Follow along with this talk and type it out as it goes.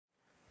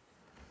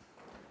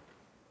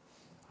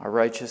Our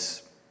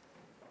righteous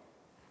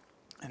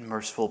and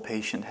merciful,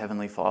 patient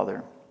Heavenly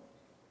Father,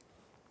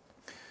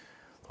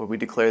 Lord, we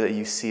declare that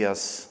you see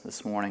us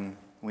this morning.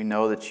 We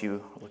know that you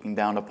are looking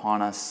down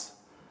upon us,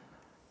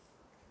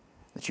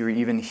 that you are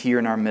even here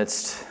in our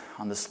midst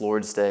on this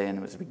Lord's Day,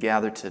 and as we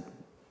gather to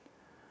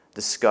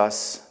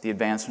discuss the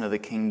advancement of the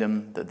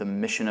kingdom, the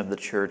mission of the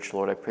church,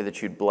 Lord, I pray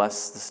that you'd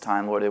bless this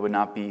time, Lord. It would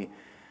not be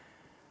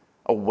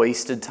a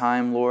wasted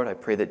time, Lord. I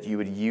pray that you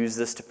would use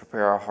this to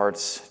prepare our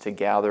hearts to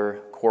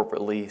gather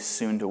corporately,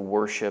 soon to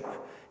worship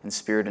in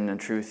spirit and in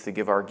truth, to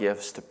give our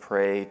gifts, to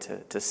pray,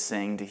 to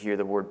sing, to hear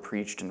the word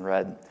preached and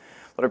read.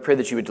 Lord, I pray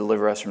that you would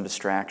deliver us from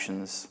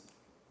distractions.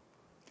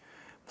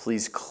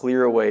 Please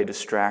clear away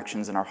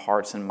distractions in our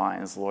hearts and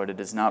minds, Lord.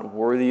 It is not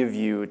worthy of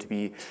you to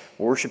be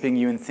worshiping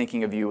you and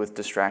thinking of you with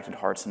distracted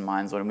hearts and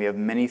minds, Lord. And we have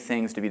many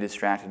things to be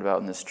distracted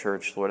about in this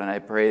church, Lord. And I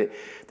pray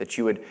that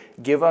you would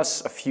give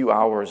us a few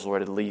hours,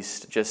 Lord, at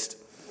least, just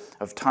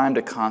of time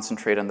to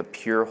concentrate on the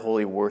pure,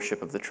 holy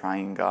worship of the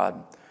triune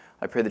God.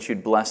 I pray that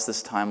you'd bless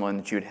this time, Lord,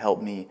 and that you would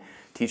help me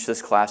teach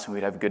this class and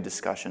we'd have a good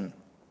discussion.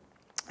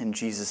 In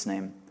Jesus'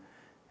 name,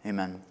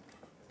 amen.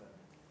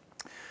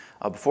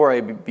 Before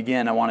I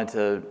begin, I wanted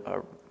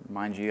to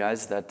remind you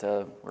guys that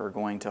we're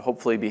going to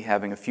hopefully be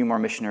having a few more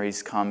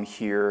missionaries come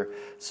here.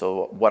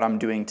 So what I'm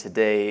doing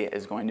today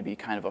is going to be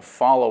kind of a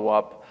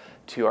follow-up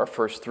to our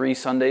first 3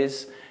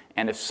 Sundays.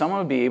 And if someone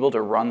would be able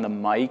to run the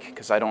mic,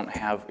 because I don't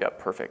have, yeah,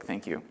 perfect,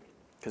 thank you.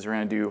 Because we're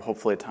going to do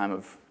hopefully a time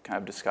of kind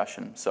of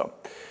discussion. So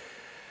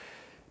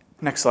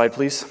next slide,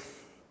 please.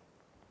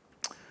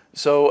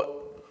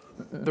 So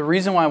the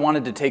reason why I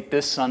wanted to take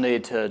this Sunday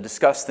to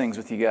discuss things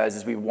with you guys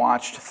is we've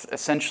watched 2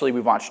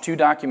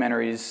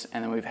 documentaries,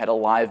 and then we've had a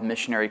live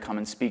missionary come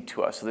and speak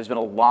to us. So there's been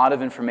a lot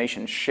of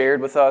information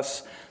shared with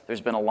us. There's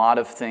been a lot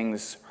of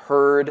things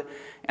heard,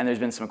 and there's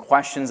been some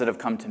questions that have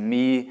come to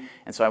me.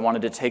 And so I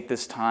wanted to take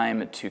this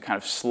time to kind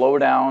of slow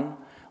down.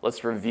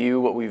 Let's review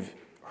what we've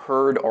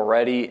heard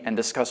already and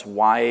discuss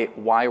why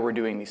we're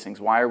doing these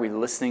things. Why are we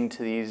listening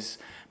to these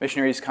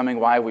missionaries coming?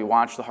 Why we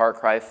watched the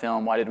Heart Cry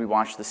film? Why did we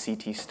watch the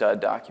C.T.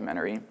 Studd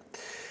documentary?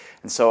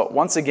 And so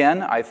once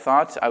again, I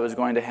thought I was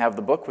going to have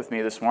the book with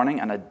me this morning,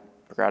 and I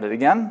forgot it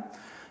again.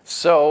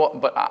 So,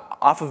 but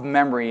off of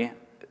memory,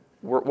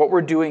 what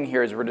we're doing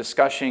here is we're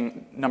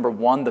discussing, number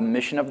 1, the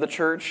mission of the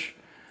church.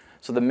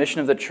 So the mission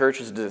of the church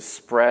is to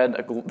spread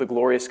the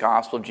glorious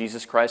gospel of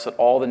Jesus Christ, that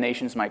all the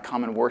nations might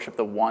come and worship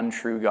the one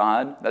true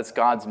God. That's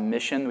God's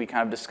mission. We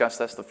kind of discussed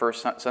that's the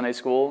first Sunday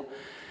school.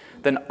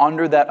 Then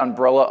under that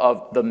umbrella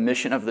of the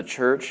mission of the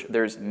church,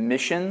 there's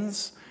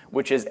missions,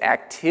 which is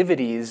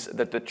activities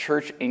that the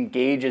church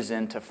engages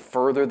in to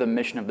further the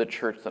mission of the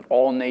church, that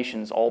all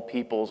nations, all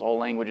peoples, all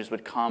languages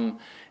would come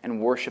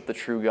and worship the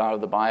true God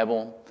of the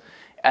Bible.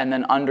 And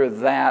then under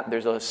that,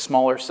 there's a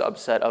smaller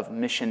subset of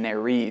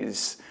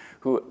missionaries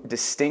who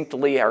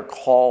distinctly are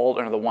called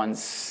and are the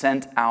ones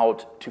sent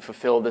out to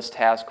fulfill this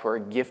task, who are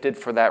gifted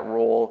for that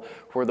role,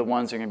 who are the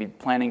ones who are going to be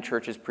planting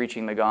churches,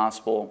 preaching the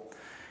gospel,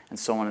 and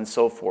so on and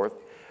so forth.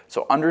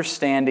 So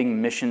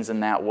understanding missions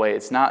in that way,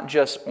 it's not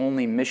just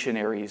only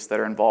missionaries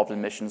that are involved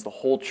in missions. The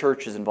whole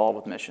church is involved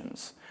with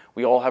missions.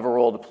 We all have a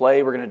role to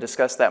play. We're going to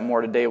discuss that more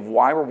today of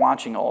why we're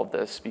watching all of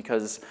this,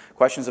 because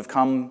questions have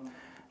come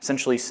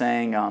essentially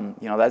saying,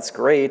 that's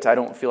great. I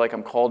don't feel like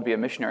I'm called to be a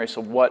missionary.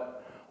 So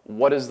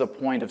what is the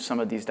point of some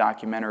of these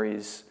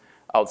documentaries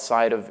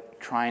outside of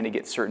trying to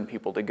get certain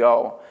people to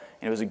go?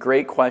 And it was a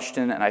great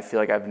question, and I feel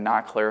like I've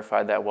not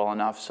clarified that well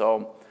enough.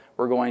 So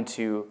we're going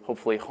to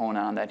hopefully hone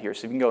on that here.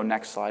 So if you can go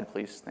next slide,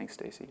 please. Thanks,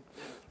 Stacy.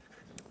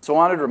 So I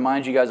wanted to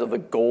remind you guys of the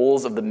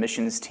goals of the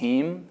missions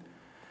team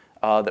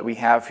that we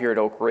have here at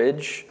Oak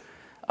Ridge.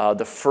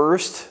 The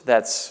first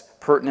that's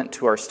pertinent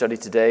to our study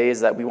today is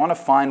that we want to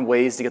find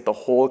ways to get the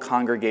whole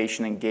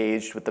congregation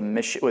engaged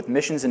with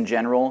missions in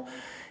general,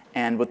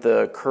 and with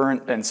the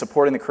current and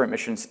supporting the current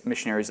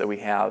missionaries that we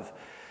have.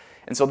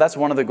 And so that's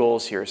one of the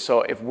goals here.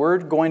 So if we're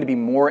going to be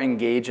more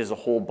engaged as a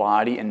whole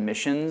body in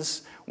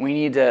missions, we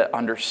need to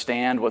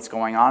understand what's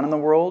going on in the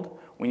world.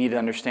 We need to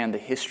understand the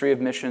history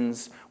of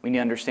missions. We need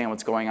to understand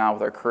what's going on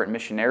with our current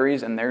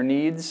missionaries and their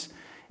needs.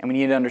 And we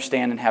need to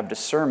understand and have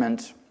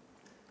discernment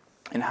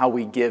in how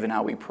we give and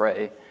how we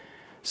pray.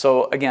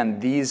 So again,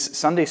 these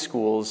Sunday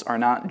schools are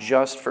not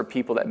just for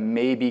people that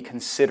may be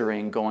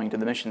considering going to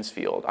the missions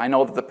field. I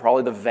know that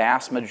probably the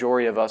vast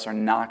majority of us are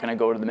not going to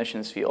go to the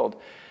missions field,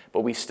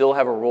 but we still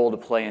have a role to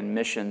play in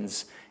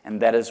missions,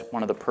 and that is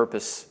one of the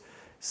purposes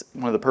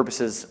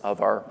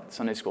of our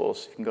Sunday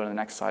schools. You can go to the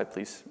next slide,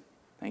 please.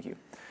 Thank you.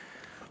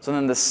 So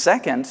then the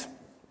second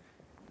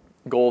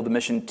goal of the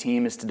mission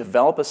team is to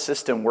develop a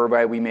system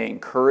whereby we may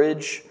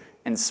encourage,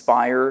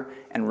 inspire,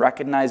 and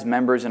recognize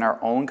members in our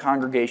own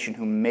congregation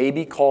who may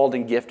be called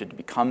and gifted to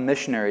become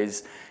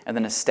missionaries, and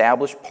then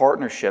establish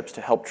partnerships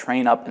to help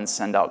train up and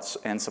send out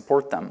and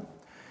support them.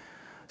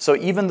 So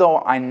even though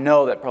I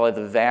know that probably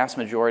the vast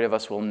majority of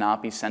us will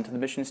not be sent to the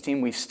missions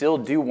team, we still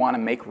do want to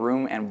make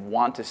room and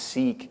want to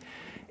seek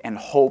and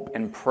hope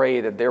and pray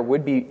that there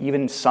would be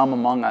even some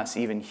among us,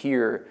 even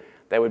here,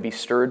 that would be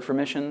stirred for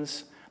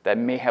missions, that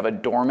may have a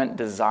dormant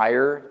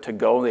desire to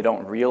go, they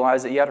don't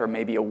realize it yet, or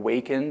maybe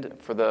awakened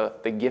for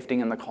the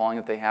gifting and the calling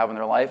that they have in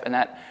their life, and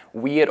that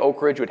we at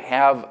Oak Ridge would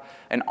have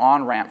an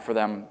on-ramp for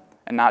them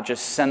and not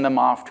just send them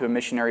off to a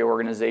missionary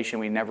organization.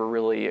 We never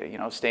really,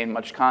 stay in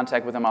much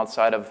contact with them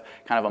outside of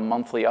kind of a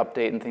monthly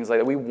update and things like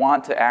that. We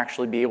want to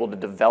actually be able to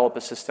develop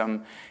a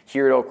system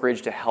here at Oak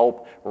Ridge to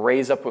help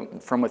raise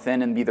up from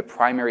within and be the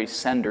primary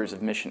senders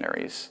of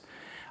missionaries.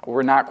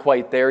 We're not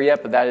quite there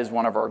yet, but that is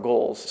one of our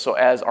goals. So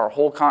as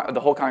the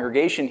whole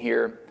congregation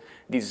here,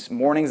 these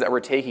mornings that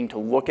we're taking to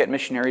look at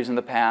missionaries in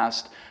the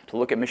past, to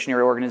look at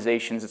missionary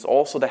organizations, it's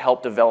also to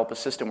help develop a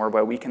system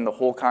whereby we can, the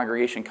whole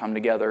congregation, come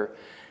together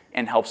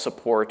and help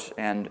support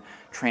and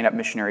train up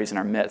missionaries in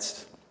our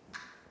midst.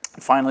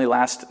 Finally,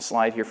 last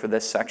slide here for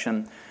this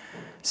section.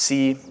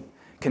 C,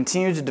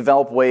 continue to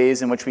develop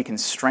ways in which we can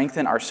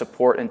strengthen our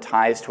support and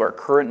ties to our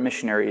current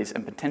missionaries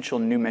and potential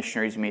new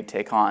missionaries we may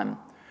take on.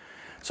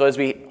 So as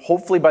we,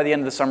 hopefully by the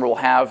end of the summer, we'll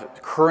have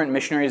current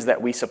missionaries that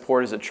we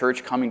support as a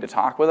church coming to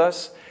talk with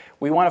us.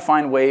 We want to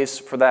find ways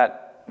for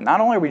that.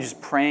 Not only are we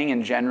just praying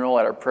in general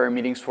at our prayer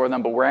meetings for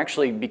them, but we're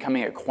actually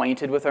becoming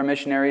acquainted with our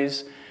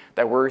missionaries,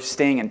 that we're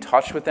staying in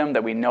touch with them,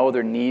 that we know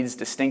their needs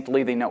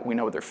distinctly, we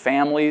know their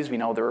families, we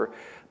know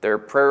their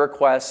prayer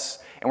requests,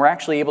 and we're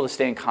actually able to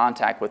stay in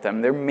contact with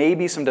them. There may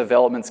be some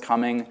developments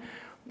coming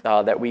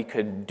that we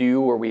could do,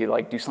 where we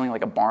do something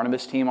like a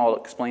Barnabas team. I'll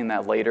explain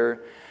that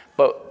later.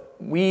 But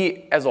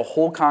we, as a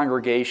whole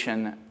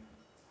congregation,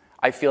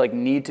 I feel like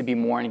need to be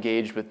more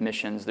engaged with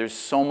missions. There's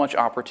so much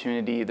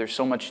opportunity, there's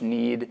so much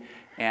need,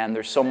 and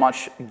there's so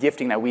much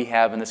gifting that we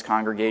have in this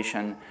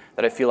congregation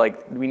that I feel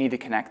like we need to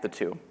connect the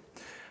two.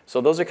 So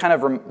those are kind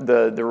of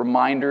the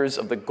reminders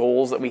of the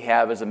goals that we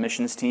have as a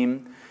missions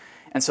team.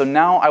 And so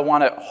now I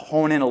want to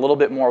hone in a little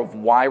bit more of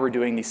why we're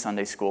doing these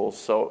Sunday schools.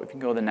 So if you can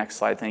go to the next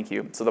slide, thank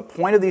you. So the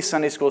point of these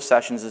Sunday school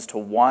sessions is to,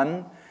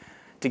 one,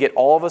 to get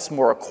all of us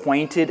more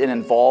acquainted and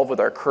involved with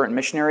our current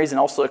missionaries, and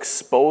also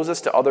expose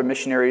us to other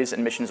missionaries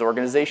and missions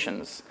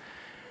organizations.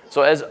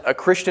 So as a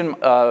Christian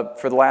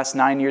for the last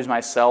 9 years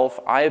myself,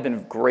 I have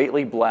been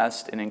greatly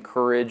blessed and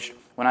encouraged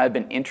when I have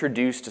been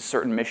introduced to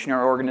certain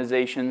missionary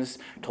organizations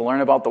to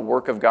learn about the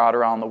work of God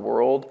around the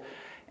world.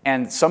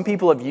 And some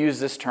people have used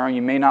this term,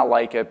 you may not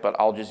like it, but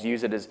I'll just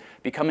use it as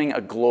becoming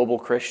a global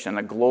Christian,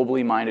 a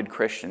globally minded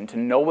Christian, to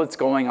know what's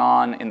going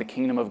on in the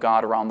kingdom of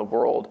God around the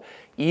world,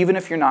 even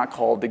if you're not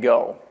called to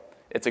go.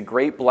 It's a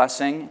great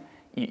blessing.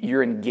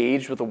 You're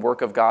engaged with the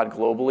work of God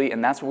globally,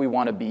 and that's what we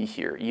want to be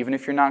here. Even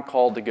if you're not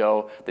called to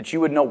go, that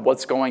you would know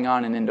what's going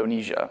on in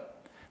Indonesia,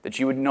 that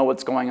you would know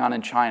what's going on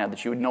in China,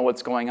 that you would know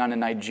what's going on in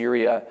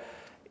Nigeria,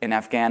 in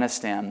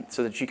Afghanistan,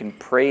 so that you can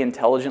pray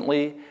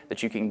intelligently,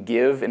 that you can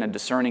give in a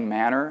discerning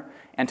manner,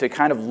 and to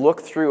kind of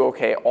look through,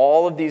 okay,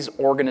 all of these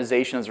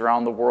organizations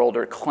around the world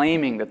are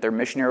claiming that they're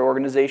missionary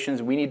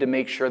organizations. We need to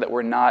make sure that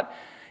we're not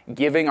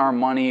giving our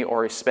money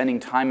or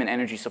spending time and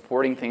energy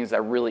supporting things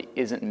that really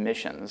isn't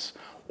missions,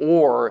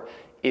 or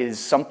is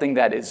something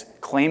that is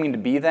claiming to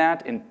be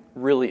that and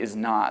really is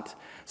not.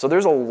 So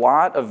there's a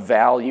lot of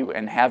value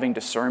in having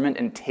discernment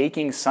and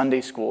taking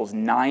Sunday schools,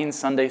 9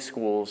 Sunday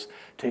schools,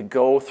 to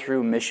go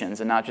through missions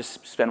and not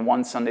just spend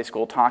one Sunday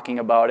school talking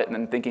about it and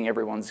then thinking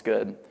everyone's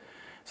good.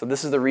 So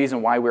this is the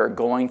reason why we're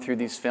going through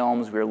these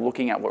films. We're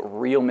looking at what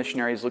real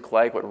missionaries look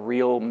like, what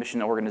real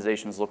mission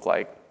organizations look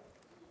like.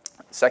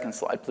 Second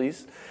slide,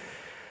 please.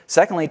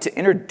 Secondly, to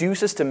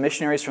introduce us to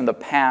missionaries from the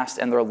past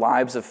and their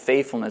lives of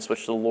faithfulness,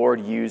 which the Lord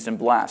used and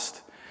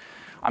blessed.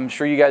 I'm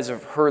sure you guys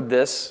have heard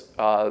this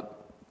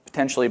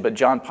potentially, but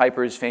John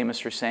Piper is famous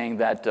for saying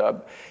that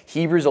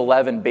Hebrews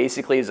 11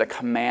 basically is a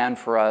command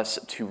for us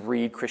to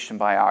read Christian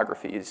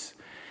biographies.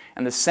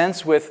 And the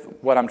sense with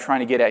what I'm trying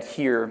to get at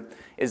here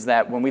is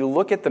that when we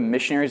look at the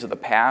missionaries of the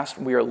past,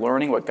 we are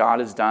learning what God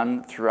has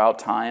done throughout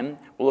time.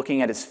 We're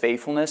looking at His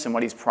faithfulness and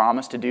what He's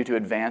promised to do to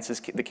advance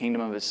the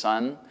kingdom of His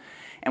Son.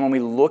 And when we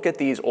look at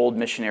these old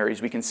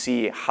missionaries, we can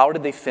see, how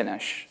did they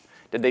finish?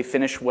 Did they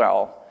finish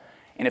well?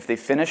 And if they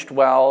finished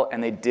well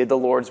and they did the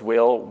Lord's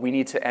will, we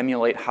need to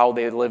emulate how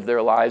they lived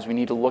their lives. We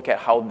need to look at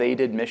how they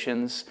did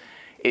missions.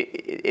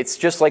 It's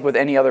just like with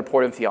any other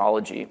part of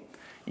theology.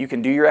 You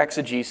can do your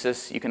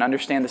exegesis, you can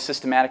understand the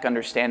systematic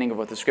understanding of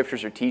what the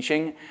Scriptures are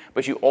teaching,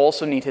 but you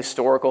also need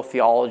historical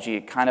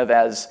theology kind of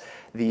as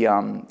the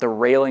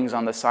railings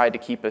on the side to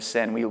keep us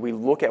in. We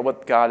look at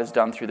what God has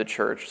done through the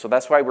church. So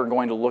that's why we're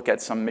going to look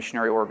at some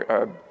missionary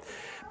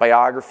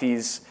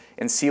biographies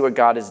and see what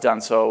God has done.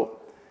 So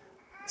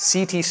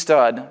C.T.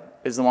 Studd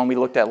is the one we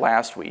looked at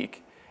last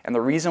week. And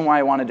the reason why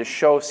I wanted to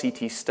show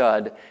C.T.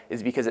 Studd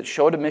is because it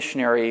showed a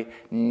missionary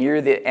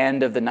near the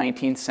end of the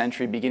 19th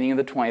century, beginning of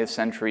the 20th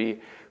century,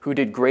 who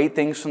did great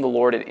things from the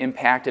Lord and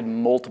impacted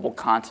multiple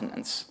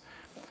continents.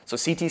 So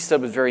C.T.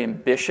 Studd was very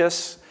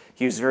ambitious.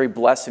 He was very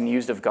blessed and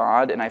used of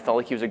God, and I felt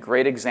like he was a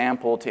great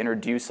example to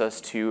introduce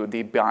us to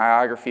the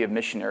biography of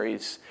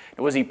missionaries.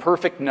 And was he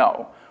perfect?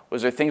 No.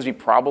 Was there things we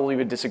probably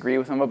would disagree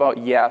with him about?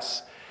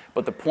 Yes.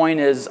 But the point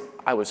is,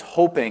 I was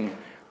hoping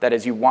that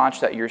as you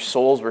watched that your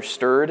souls were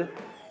stirred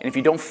And if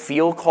you don't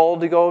feel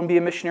called to go and be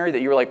a missionary,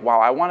 that you're like,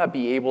 wow, I want to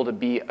be able to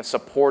be a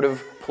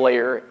supportive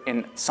player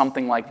in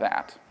something like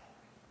that.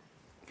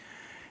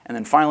 And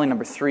then finally,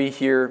 number 3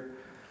 here,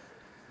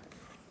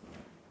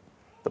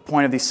 the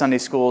point of these Sunday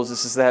schools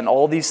is that in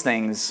all these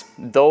things,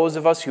 those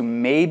of us who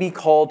may be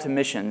called to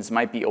missions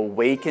might be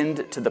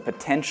awakened to the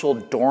potential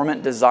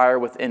dormant desire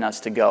within us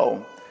to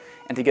go,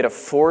 and to get a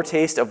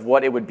foretaste of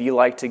what it would be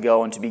like to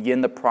go and to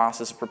begin the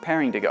process of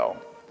preparing to go.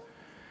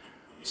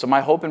 So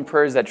my hope and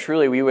prayer is that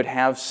truly we would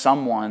have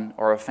someone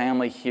or a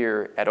family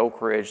here at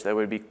Oak Ridge that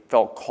would be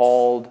felt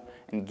called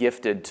and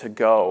gifted to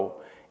go,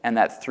 and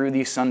that through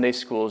these Sunday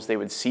schools they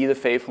would see the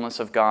faithfulness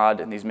of God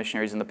and these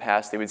missionaries in the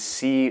past. They would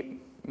see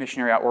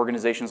missionary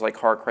organizations like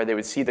Heart Cry. They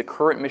would see the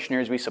current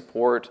missionaries we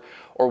support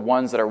or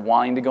ones that are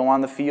wanting to go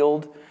on the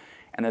field,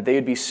 and that they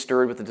would be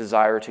stirred with the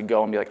desire to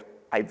go and be like,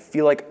 I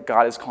feel like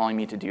God is calling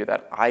me to do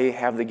that. I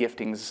have the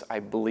giftings, I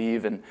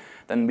believe, and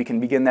then we can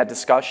begin that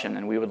discussion,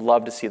 and we would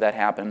love to see that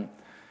happen.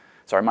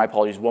 Sorry, my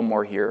apologies, one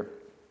more here.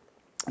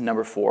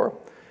 Number 4.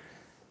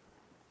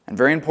 And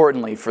very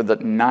importantly, for the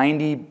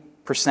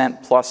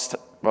 90% plus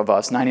of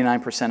us,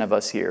 99% of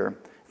us here,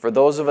 for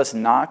those of us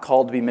not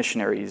called to be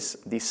missionaries,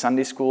 these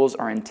Sunday schools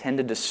are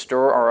intended to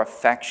stir our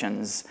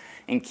affections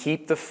and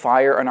keep the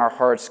fire in our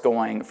hearts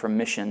going for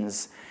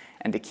missions,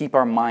 and to keep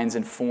our minds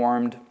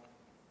informed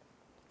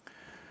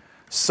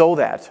so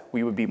that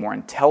we would be more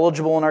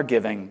intelligible in our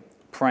giving,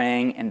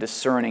 praying, and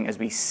discerning as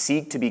we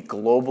seek to be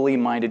globally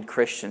minded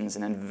Christians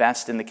and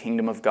invest in the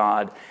kingdom of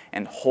God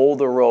and hold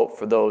the rope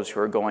for those who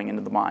are going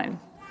into the mine.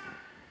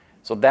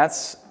 So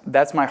that's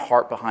my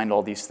heart behind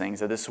all these things,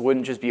 that this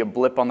wouldn't just be a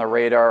blip on the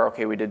radar.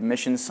 Okay, we did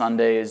Mission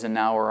Sundays, and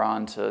now we're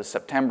on to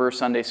September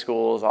Sunday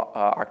schools,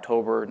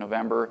 October,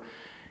 November,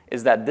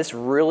 is that this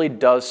really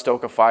does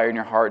stoke a fire in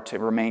your heart to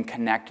remain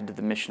connected to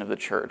the mission of the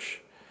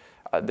church.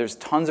 There's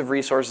tons of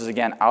resources,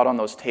 again, out on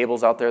those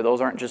tables out there. Those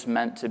aren't just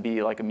meant to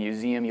be like a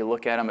museum. You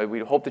look at them.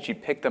 We hope that you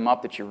pick them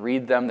up, that you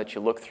read them, that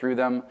you look through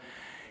them.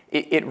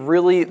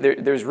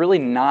 There's really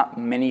not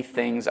many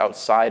things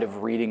outside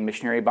of reading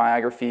missionary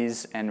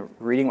biographies and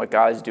reading what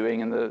God is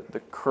doing in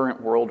the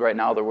current world right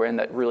now that we're in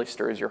that really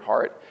stirs your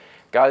heart.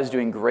 God is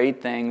doing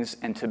great things,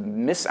 and to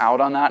miss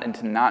out on that and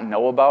to not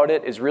know about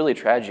it is really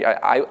tragic.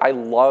 I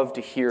love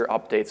to hear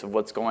updates of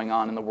what's going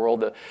on in the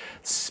world, the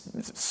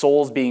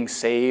souls being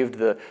saved,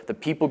 the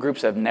people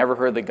groups that have never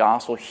heard the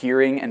gospel,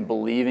 hearing and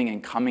believing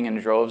and coming in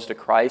droves to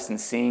Christ and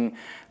seeing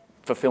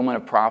fulfillment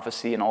of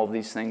prophecy and all of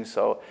these things.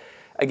 So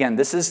again,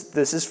 this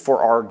is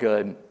for our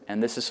good,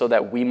 and this is so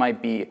that we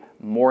might be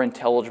more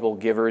intelligible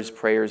givers,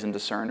 prayers, and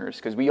discerners,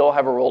 because we all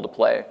have a role to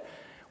play.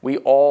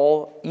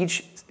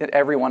 Each and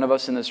every one of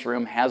us in this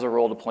room has a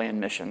role to play in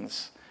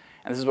missions.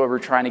 And this is what we're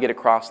trying to get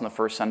across in the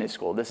first Sunday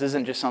school. This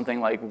isn't just something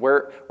like,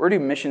 where do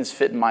missions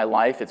fit in my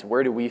life? It's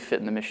where do we fit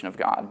in the mission of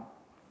God?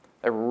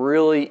 That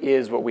really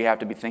is what we have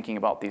to be thinking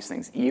about these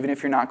things, even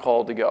if you're not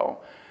called to go.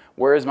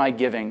 Where is my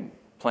giving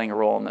playing a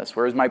role in this?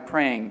 Where is my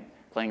praying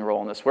playing a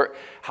role in this?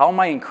 How am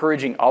I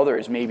encouraging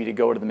others maybe to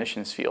go to the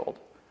missions field?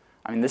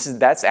 I mean,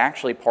 that's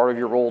actually part of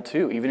your role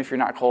too. Even if you're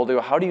not called to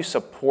go, how do you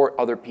support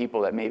other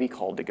people that may be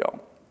called to go?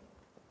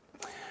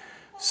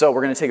 So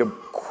we're going to take a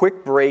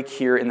quick break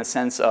here in the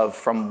sense of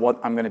from what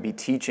I'm going to be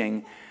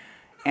teaching.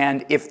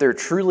 And if there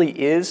truly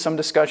is some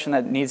discussion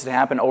that needs to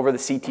happen over the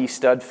CT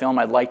Stud film,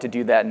 I'd like to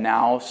do that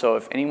now. So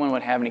if anyone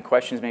would have any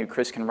questions, maybe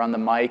Chris can run the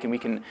mic and we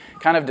can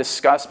kind of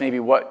discuss maybe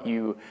what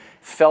you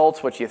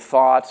felt, what you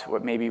thought,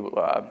 what maybe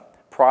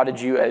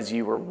prodded you as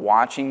you were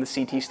watching the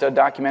CT Stud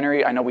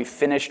documentary. I know we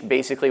finished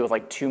basically with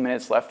like 2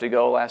 minutes left to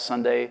go last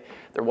Sunday.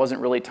 There wasn't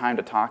really time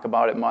to talk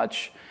about it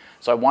much.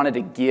 So I wanted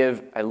to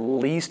give at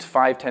least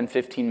 5, 10,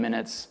 15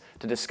 minutes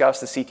to discuss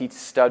the CT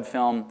Stud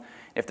film.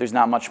 If there's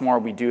not much more,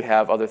 we do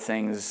have other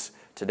things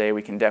today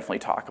we can definitely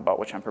talk about,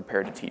 which I'm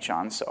prepared to teach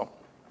on. So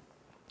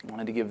I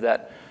wanted to give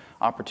that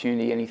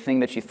opportunity. Anything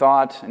that you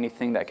thought,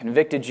 anything that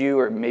convicted you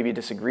or maybe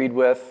disagreed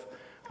with,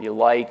 or you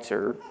liked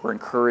or were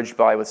encouraged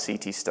by with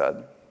CT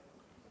Stud?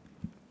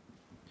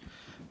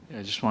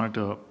 Yeah, I just wanted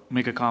to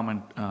make a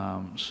comment.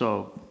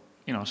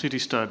 CT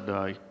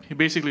Stud, he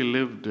basically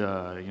lived,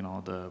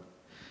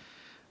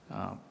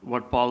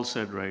 what Paul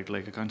said, right?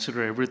 Like, I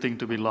consider everything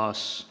to be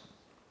loss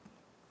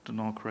to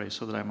know Christ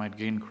so that I might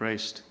gain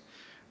Christ,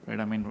 right?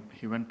 I mean,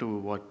 he went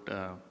to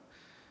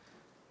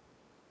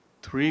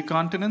 3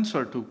 continents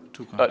or two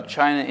continents?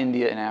 China,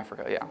 India, and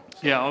Africa, yeah.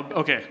 So, yeah,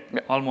 okay.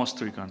 Yeah. Almost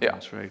 3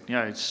 continents, yeah. Right?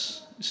 Yeah,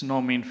 it's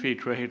no mean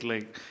feat, right?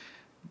 Like,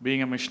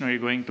 being a missionary,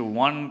 going to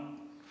one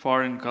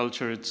foreign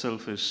culture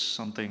itself is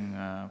something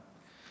a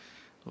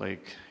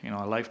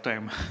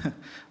lifetime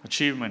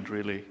achievement,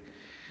 really.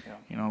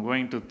 Yeah.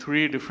 Going to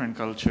 3 different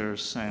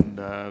cultures and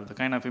the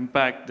kind of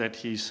impact that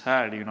he's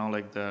had,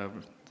 like the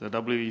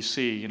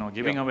WEC,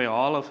 giving away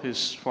all of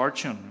his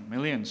fortune,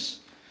 millions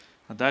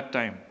at that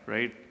time,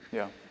 right?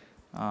 Yeah.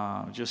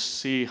 Just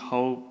see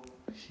how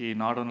he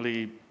not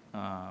only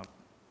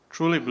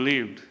truly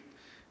believed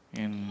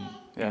in,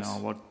 yes.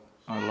 What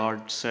our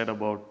Lord said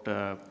about,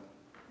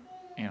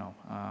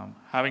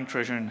 having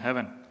treasure in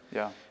heaven.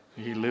 Yeah.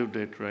 he lived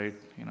it, right?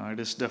 It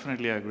is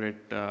definitely a great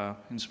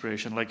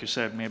inspiration. Like you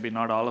said, maybe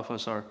not all of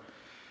us are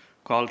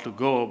called to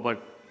go,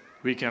 but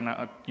we can,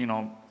 at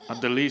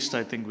the least,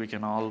 I think we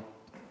can all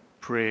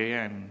pray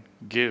and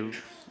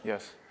give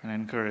Yes. and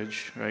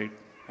encourage, right?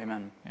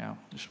 Amen. Yeah,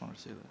 just wanted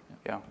to say that.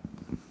 Yeah.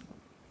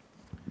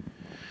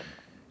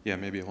 Yeah,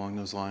 maybe along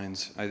those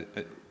lines.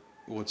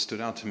 What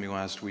stood out to me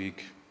last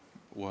week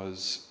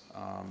was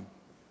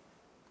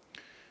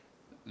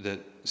that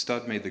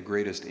Stud made the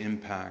greatest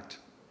impact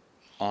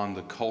on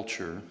the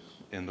culture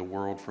in the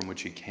world from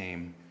which he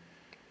came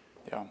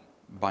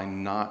by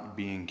not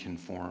being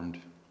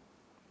conformed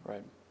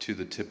to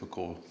the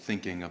typical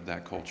thinking of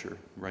that culture,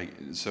 right?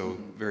 So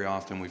very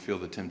often we feel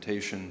the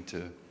temptation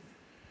to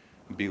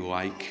be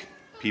like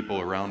people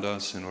around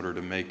us in order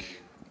to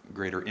make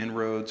greater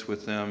inroads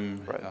with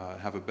them,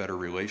 have a better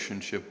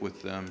relationship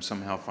with them,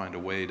 somehow find a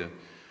way to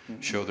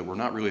show that we're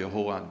not really a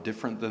whole lot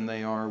different than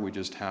they are. We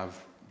just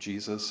have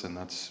Jesus, and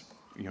that's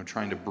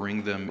trying to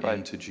bring them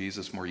into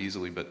Jesus more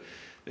easily. But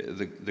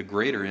the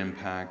greater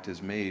impact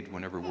is made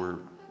whenever we're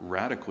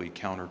radically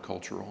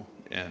countercultural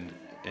and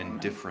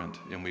different,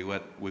 and we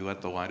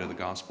let the light of the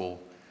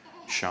gospel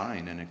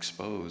shine and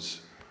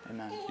expose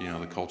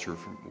the culture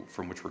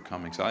from which we're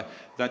coming. So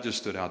that just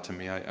stood out to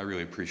me. I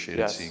really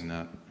appreciated seeing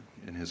that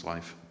in his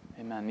life.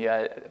 Amen.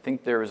 Yeah, I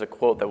think there was a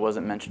quote that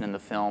wasn't mentioned in the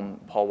film.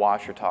 Paul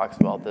Washer talks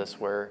about this,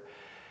 where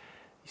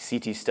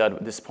C.T. Studd,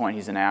 at this point,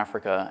 he's in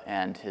Africa,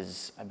 and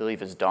I believe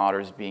his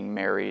daughter's being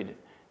married,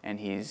 and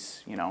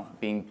he's,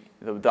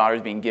 the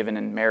daughter's being given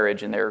in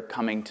marriage, and they're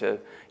coming to,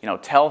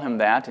 tell him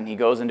that, and he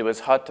goes into his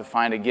hut to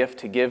find a gift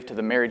to give to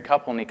the married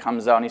couple, and he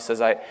comes out and he says,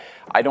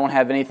 I don't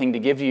have anything to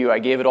give to you. I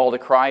gave it all to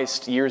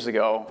Christ years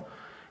ago.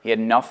 He had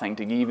nothing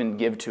to even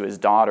give to his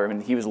daughter. I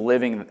mean, he was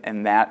living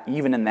in that,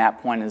 even in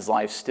that point in his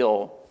life,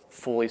 still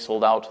fully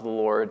sold out to the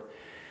Lord.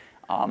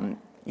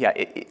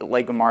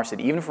 Like Amar said,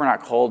 even if we're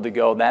not called to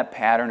go, that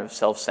pattern of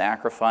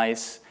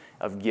self-sacrifice,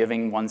 of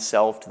giving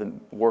oneself to the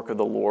work of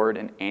the Lord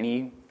in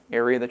any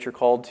area that you're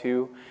called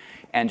to,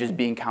 and just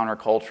being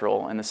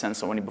countercultural in the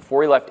sense that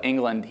before he left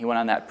England, he went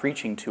on that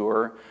preaching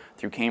tour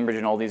through Cambridge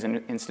and all these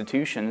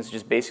institutions,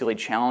 just basically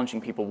challenging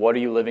people, what are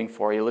you living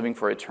for? Are you living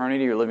for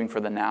eternity or are you living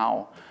for the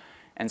now?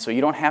 And so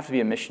you don't have to be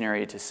a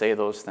missionary to say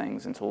those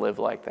things and to live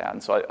like that.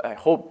 And so I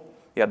hope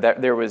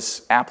that there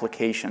was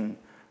application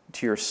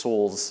to your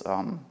souls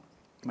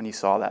when you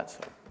saw that. So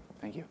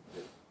thank you.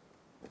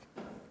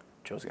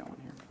 Joe's got one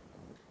here.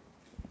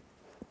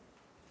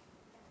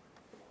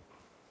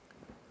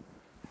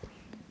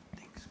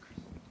 Thanks,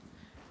 Chris.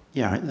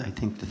 Yeah, I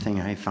think the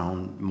thing I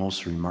found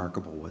most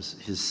remarkable was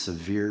his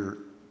severe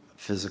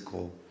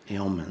physical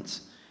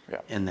ailments,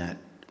 and that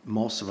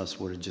most of us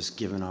would have just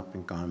given up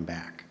and gone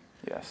back.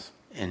 Yes.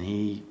 And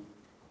he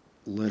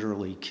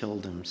literally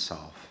killed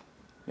himself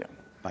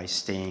by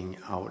staying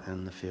out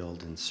in the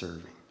field and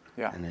serving.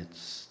 Yeah.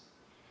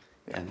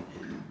 And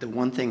the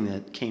one thing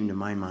that came to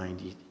my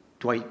mind,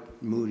 Dwight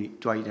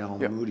L.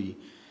 Moody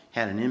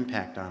had an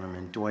impact on him,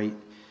 and Dwight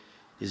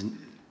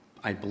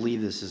I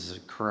believe this is a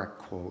correct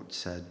quote,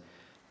 said,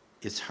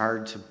 it's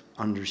hard to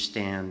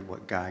understand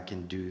what God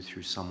can do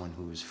through someone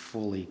who is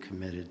fully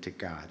committed to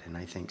God. And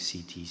I think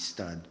C.T.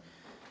 Studd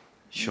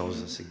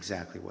shows us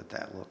exactly what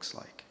that looks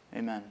like.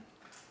 Amen.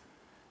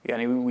 Yeah,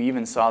 and we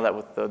even saw that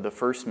with the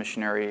first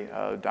missionary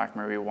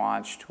documentary we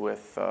watched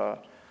with the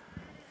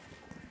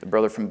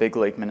brother from Big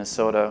Lake,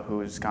 Minnesota,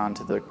 who's gone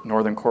to the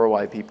Northern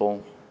Korowai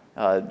people,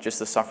 just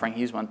the suffering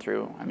he's went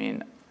through. I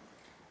mean,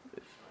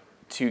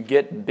 to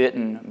get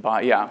bitten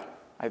by,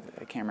 I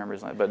can't remember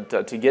his name,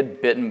 but to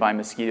get bitten by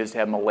mosquitoes, to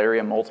have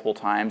malaria multiple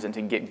times, and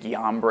to get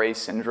Guillain-Barré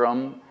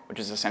syndrome, which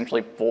is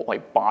essentially full,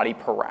 body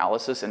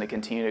paralysis, and to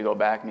continue to go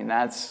back, I mean,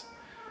 that's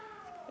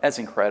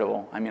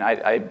incredible. I mean,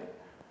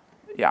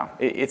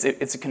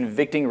 it's a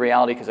convicting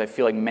reality, because I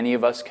feel like many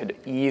of us could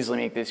easily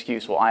make the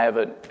excuse, well, I have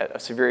a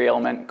severe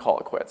ailment, call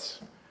it quits.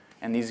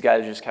 And these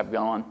guys just kept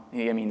going.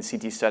 I mean,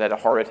 C.T. Studd had a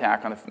heart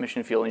attack on the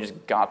mission field and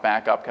just got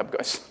back up, kept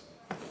going.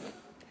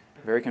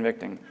 Very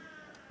convicting.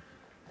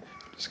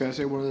 Just gotta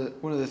say,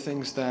 one of the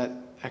things that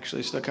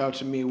actually stuck out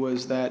to me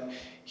was that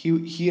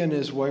he and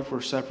his wife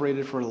were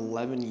separated for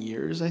 11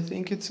 years, I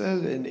think it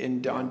says,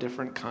 on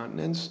different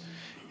continents.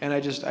 And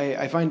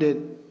I find it,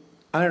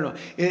 I don't know,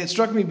 it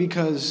struck me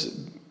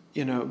because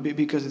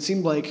it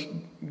seemed like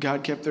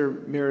God kept their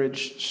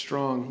marriage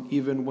strong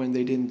even when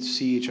they didn't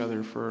see each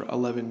other for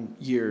 11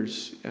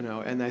 years, and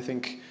I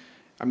think,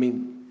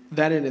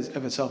 that in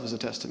of itself is a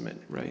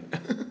testament, right?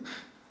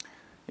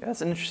 Yeah,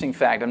 that's an interesting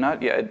fact. I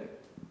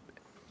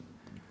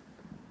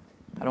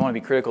don't want to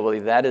be critical,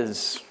 but that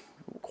is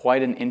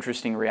quite an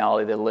interesting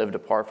reality. They lived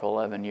apart for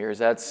 11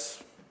 years.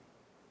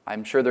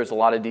 I'm sure there's a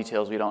lot of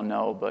details we don't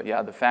know, but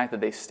the fact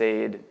that they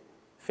stayed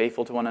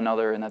faithful to one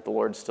another and that the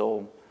Lord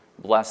still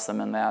blessed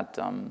them in that,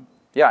 and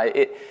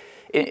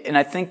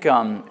I think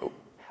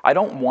I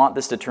don't want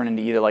this to turn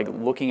into either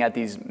looking at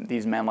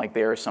these men like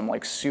they are some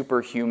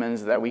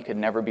superhumans that we could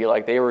never be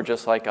like. They were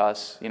just like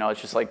us.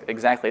 It's just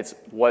exactly. It's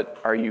what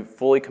are you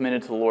fully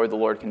committed to the Lord? The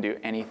Lord can do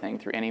anything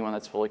through anyone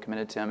that's fully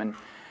committed to Him. And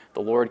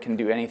The Lord can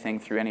do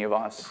anything through any of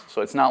us.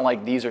 So it's not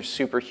like these are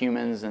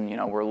superhumans and,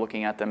 we're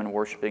looking at them and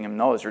worshiping them.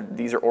 No,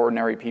 these are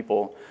ordinary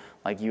people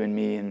like you and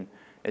me. And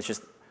it's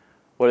just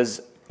what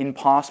is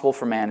impossible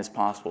for man is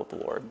possible with the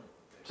Lord.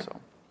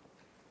 So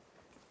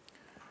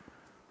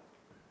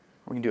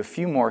we can do a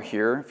few more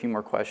here, a few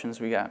more questions.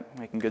 We got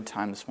making good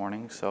time this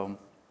morning. So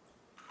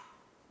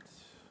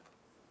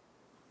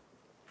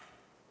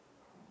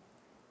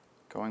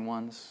going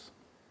once.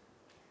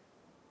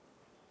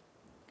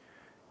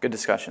 Good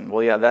discussion.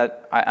 Well, yeah,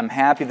 I'm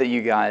happy that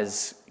you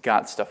guys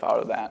got stuff out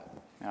of that.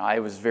 I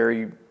was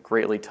very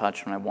greatly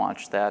touched when I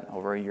watched that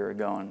over a year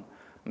ago, and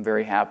I'm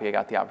very happy I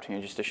got the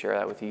opportunity just to share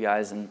that with you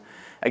guys. And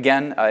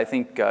again, I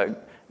think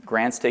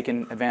Grant's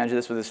taken advantage of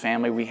this with his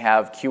family. We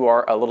have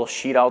a little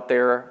sheet out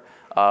there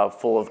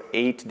full of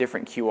 8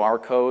 different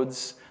QR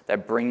codes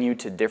that bring you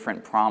to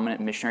different prominent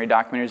missionary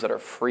documentaries that are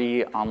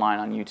free online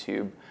on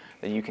YouTube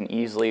that you can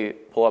easily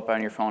pull up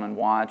on your phone and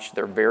watch.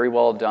 They're very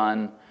well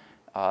done.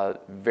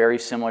 Very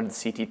similar to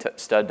the CT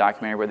Stud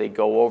documentary where they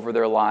go over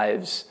their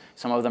lives.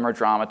 Some of them are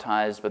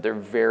dramatized, but they're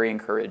very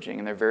encouraging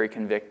and they're very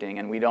convicting.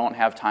 And we don't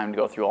have time to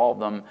go through all of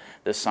them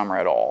this summer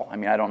at all. I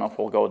mean, I don't know if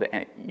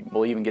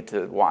we'll even get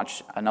to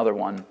watch another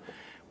one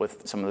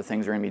with some of the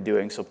things we're going to be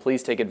doing. So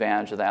please take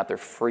advantage of that. They're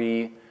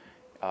free,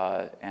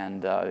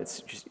 and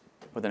it's just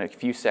within a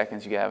few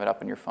seconds you can have it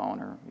up on your phone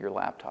or your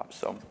laptop.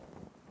 So,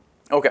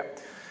 okay.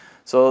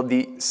 So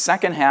the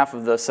second half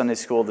of the Sunday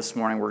school this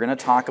morning, we're going to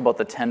talk about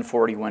the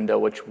 1040 window,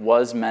 which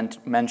was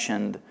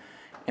mentioned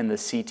in the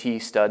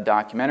CT Stud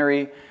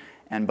documentary.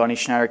 And Bunny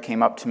Schneider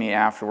came up to me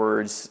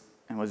afterwards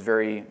and was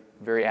very,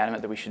 very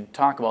adamant that we should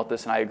talk about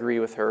this. And I agree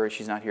with her.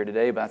 She's not here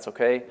today, but that's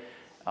okay.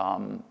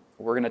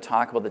 We're going to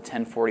talk about the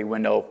 1040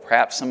 window.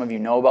 Perhaps some of you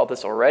know about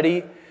this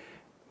already.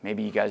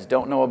 Maybe you guys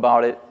don't know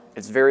about it.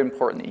 It's very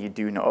important that you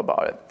do know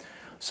about it.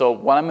 So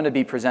what I'm going to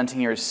be presenting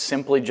here is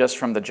simply just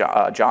from the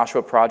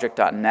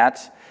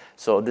joshuaproject.net.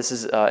 So this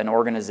is an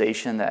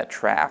organization that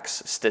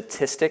tracks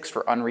statistics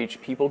for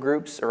unreached people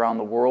groups around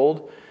the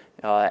world.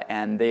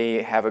 And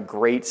they have a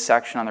great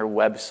section on their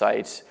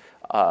website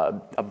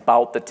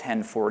about the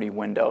 1040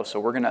 window. So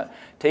we're going to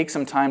take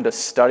some time to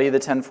study the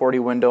 1040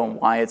 window and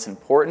why it's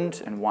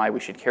important and why we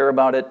should care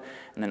about it.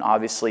 And then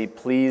obviously,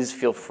 please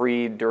feel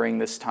free during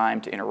this time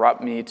to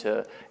interrupt me,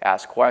 to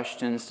ask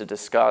questions, to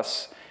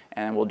discuss.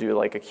 And we'll do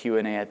like a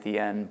Q&A at the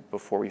end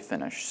before we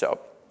finish. So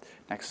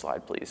next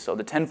slide, please. So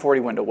the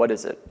 1040 window, what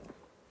is it?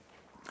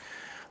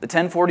 The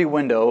 1040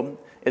 window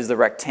is the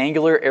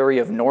rectangular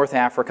area of North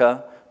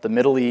Africa, the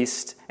Middle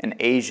East, and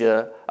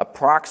Asia,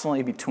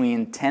 approximately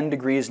between 10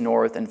 degrees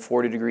north and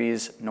 40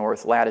 degrees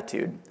north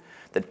latitude.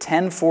 The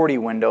 1040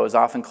 window is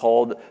often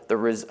called the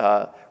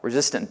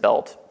resistant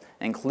belt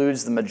and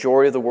includes the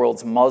majority of the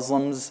world's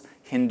Muslims,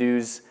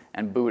 Hindus,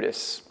 and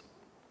Buddhists.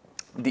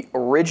 The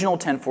original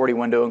 1040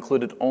 window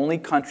included only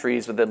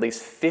countries with at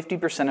least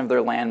 50% of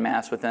their land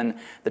mass within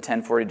the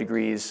 1040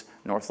 degrees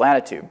north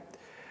latitude.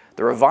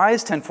 The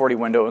revised 1040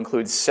 window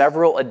includes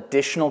several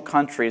additional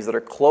countries that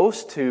are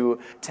close to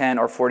 10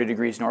 or 40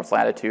 degrees north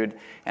latitude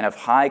and have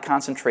high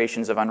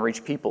concentrations of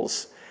unreached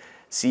peoples.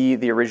 See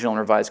the original and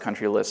revised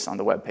country lists on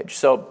the webpage.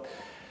 So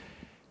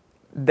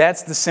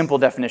that's the simple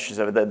definitions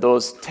of it, that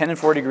those 10 and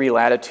 40 degree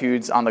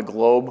latitudes on the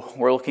globe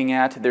we're looking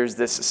at, there's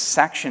this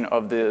section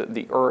of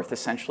the earth,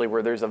 essentially,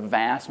 where there's a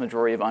vast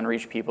majority of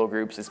unreached people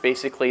groups. It's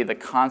basically the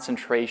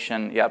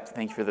concentration, yep,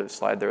 thank you for the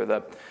slide there,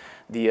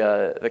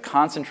 the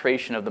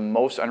concentration of the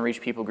most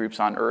unreached people groups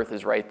on earth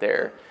is right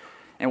there.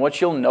 And what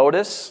you'll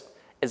notice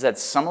is that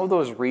some of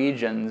those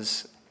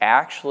regions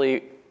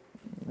actually,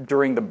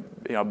 during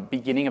the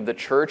beginning of the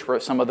church,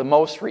 were some of the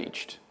most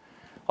reached,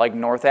 like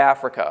North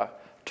Africa,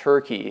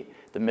 Turkey,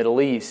 the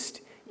Middle East,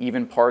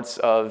 even parts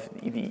of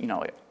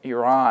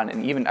Iran,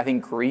 and even I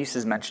think Greece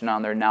is mentioned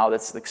on there now.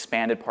 That's the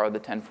expanded part of the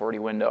 1040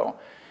 window.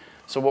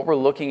 So what we're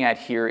looking at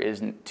here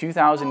is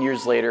 2,000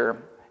 years later,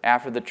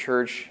 after the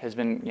church has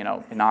been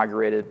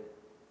inaugurated,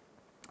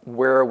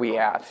 where are we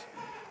at?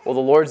 Well, the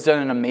Lord's done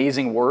an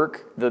amazing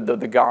work.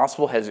 The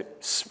gospel has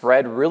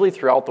spread really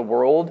throughout the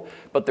world,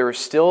 but there is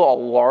still a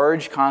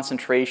large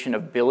concentration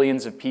of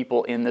billions of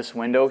people in this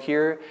window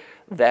here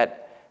that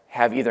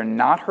have either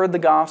not heard the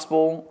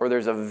gospel, or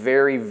there's a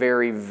very,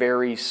 very,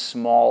 very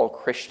small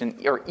Christian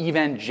or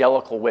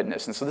evangelical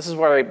witness. And so this is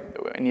where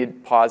I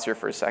need to pause here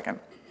for a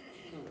second.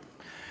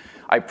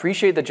 I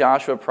appreciate the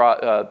Joshua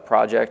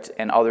Project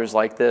and others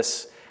like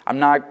this. I'm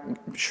not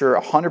sure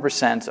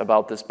 100%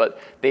 about this, but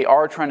they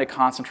are trying to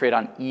concentrate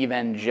on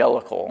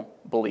evangelical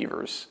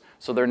believers.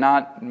 So they're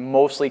not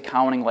mostly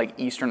counting like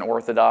Eastern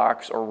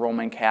Orthodox or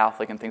Roman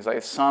Catholic and things like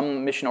that.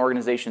 Some mission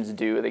organizations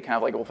do. They kind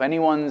of like, well, if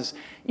anyone's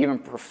even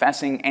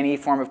professing any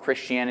form of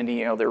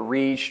Christianity, they're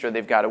reached or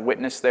they've got a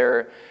witness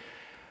there.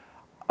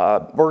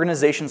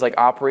 Organizations like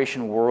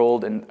Operation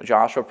World and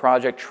Joshua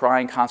Project try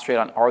and concentrate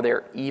on, are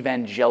there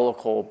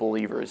evangelical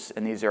believers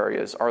in these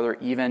areas? Are there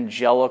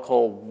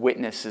evangelical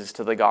witnesses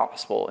to the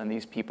gospel in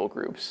these people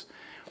groups?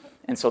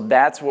 And so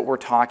that's what we're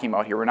talking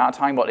about here. We're not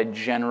talking about a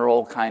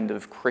general kind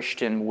of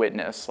Christian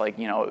witness. Like,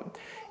 you know,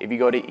 if you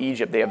go to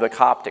Egypt, they have the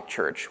Coptic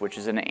Church, which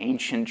is an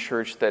ancient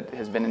church that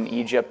has been in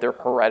Egypt. They're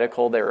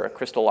heretical. They're a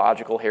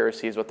Christological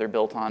heresy is what they're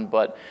built on.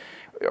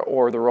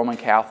 Or the Roman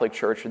Catholic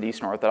Church or the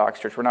Eastern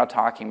Orthodox Church. We're not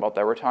talking about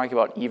that. We're talking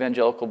about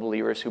evangelical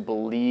believers who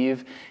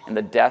believe in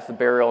the death,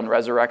 burial, and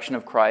resurrection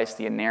of Christ,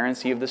 the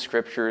inerrancy of the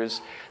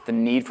Scriptures, the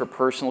need for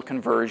personal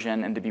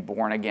conversion and to be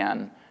born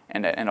again,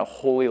 and a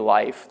holy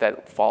life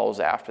that follows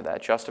after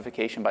that.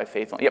 Justification by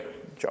faith.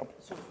 Yep, Joe.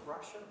 So is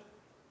Russia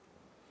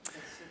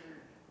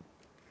considered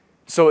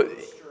So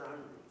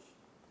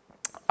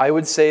I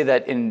would say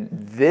that in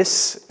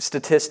this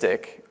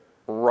statistic,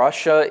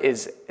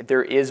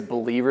 there is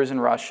believers in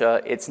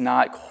Russia. It's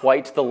not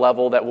quite the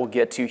level that we'll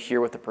get to here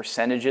with the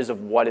percentages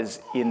of what is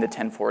in the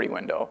 1040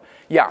 window.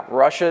 Yeah,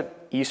 Russia,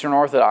 Eastern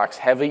Orthodox,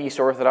 heavily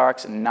Eastern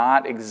Orthodox,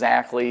 not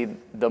exactly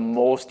the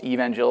most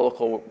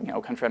evangelical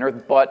country on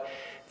earth, but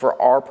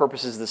for our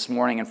purposes this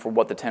morning and for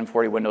what the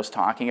 1040 window is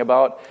talking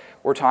about,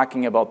 we're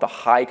talking about the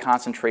high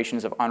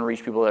concentrations of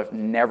unreached people that have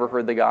never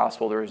heard the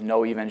gospel. There is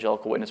no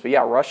evangelical witness. But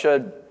yeah,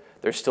 Russia,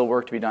 there's still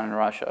work to be done in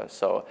Russia.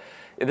 So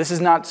this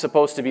is not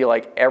supposed to be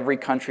like every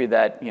country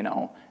that,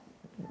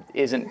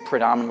 isn't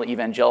predominantly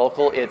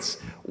evangelical. It's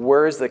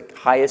where's the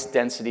highest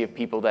density of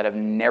people that have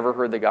never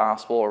heard the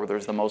gospel, or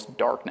there's the most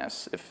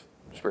darkness,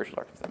 spiritual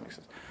darkness, if that makes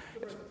sense.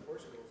 Yes.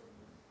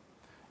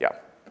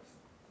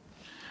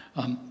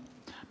 Yeah.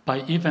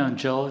 By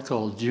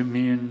evangelical, do you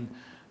mean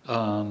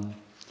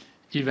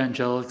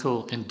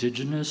evangelical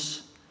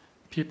indigenous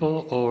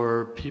people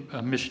or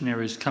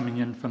missionaries coming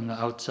in from the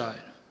outside?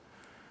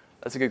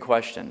 That's a good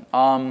question.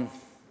 I'm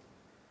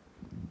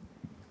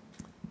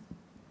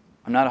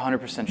not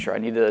 100% sure. I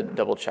need to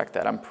double check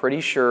that. I'm pretty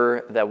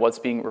sure that what's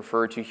being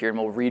referred to here, and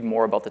we'll read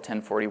more about the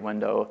 1040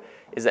 window,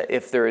 is that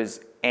if there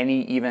is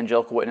any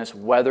evangelical witness,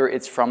 whether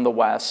it's from the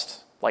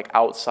West, like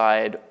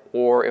outside,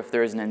 or if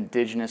there is an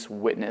indigenous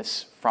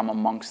witness from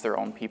amongst their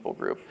own people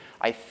group.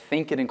 I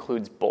think it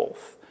includes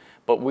both.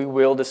 But we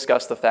will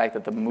discuss the fact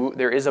that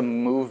there is a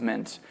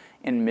movement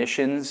in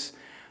missions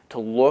to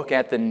look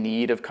at the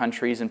need of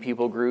countries and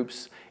people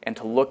groups and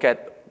to look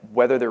at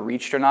whether they're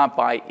reached or not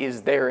by,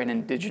 is there an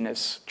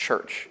indigenous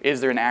church? Is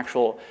there an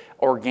actual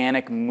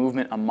organic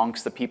movement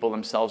amongst the people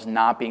themselves,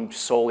 not being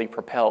solely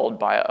propelled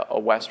by a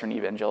Western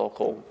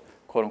evangelical,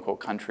 quote-unquote,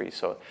 country?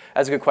 So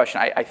that's a good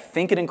question. I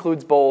think it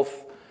includes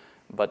both,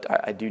 but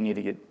I do need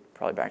to get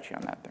probably back to you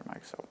on that there,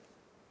 Mike. So,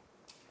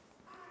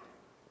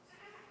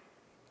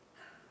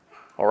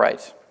 all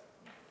right.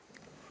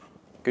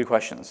 Good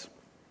questions.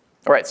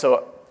 All right,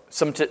 so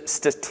some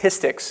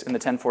statistics in the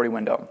 1040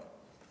 window.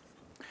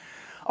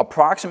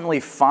 Approximately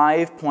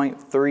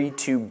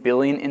 5.32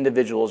 billion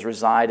individuals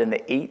reside in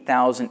the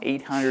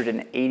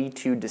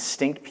 8,882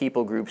 distinct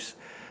people groups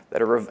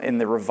that are in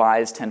the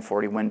revised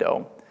 1040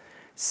 window.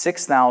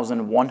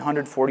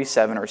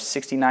 6,147, or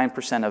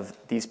 69% of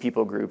these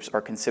people groups,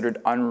 are considered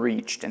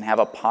unreached and have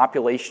a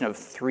population of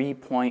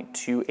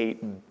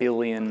 3.28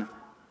 billion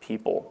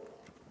people.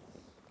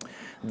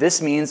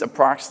 This means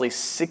approximately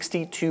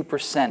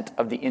 62%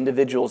 of the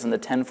individuals in the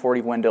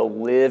 1040 window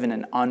live in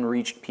an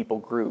unreached people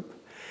group.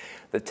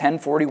 The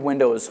 1040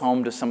 window is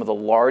home to some of the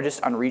largest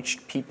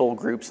unreached people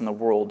groups in the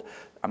world.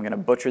 I'm going to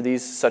butcher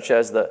these, such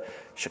as the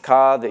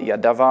Shaka, the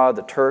Yadava,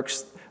 the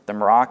Turks, the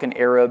Moroccan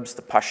Arabs,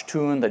 the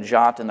Pashtun, the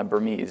Jat, and the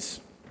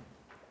Burmese.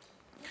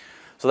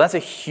 So that's a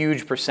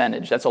huge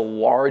percentage. That's a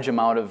large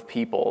amount of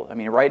people. I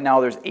mean, right now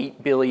there's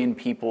 8 billion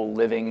people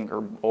living,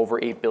 or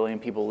over 8 billion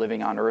people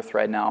living on Earth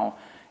right now,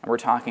 and we're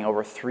talking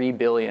over 3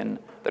 billion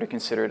that are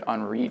considered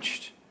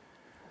unreached.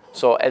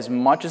 So as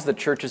much as the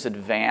church has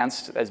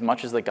advanced, as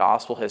much as the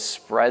gospel has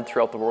spread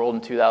throughout the world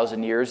in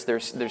 2,000 years,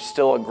 there's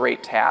still a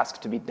great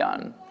task to be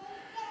done.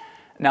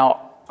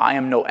 Now, I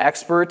am no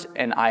expert,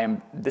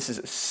 and this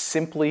is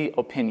simply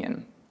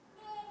opinion.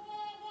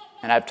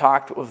 And I've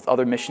talked with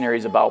other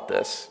missionaries about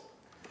this.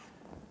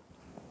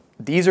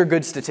 These are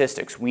good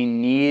statistics. We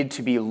need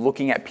to be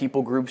looking at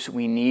people groups.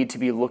 We need to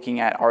be looking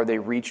at, are they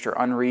reached or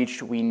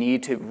unreached? We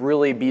need to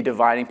really be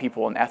dividing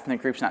people in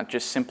ethnic groups, not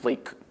just simply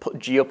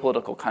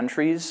geopolitical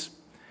countries.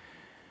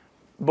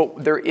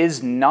 But there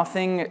is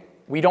nothing,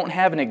 we don't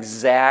have an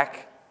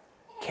exact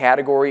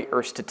category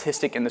or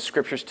statistic in the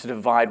scriptures to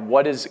divide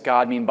what does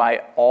God mean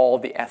by all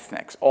the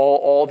ethnics,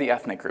 all the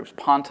ethnic groups,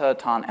 panta,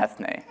 tan,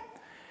 ethne.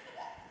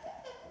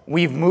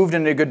 We've moved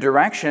in a good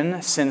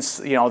direction since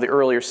the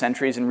earlier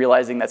centuries in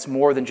realizing that's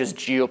more than just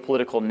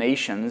geopolitical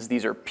nations.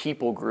 These are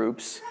people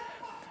groups.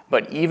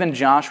 But even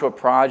Joshua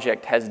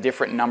Project has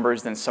different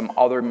numbers than some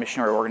other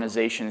missionary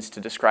organizations to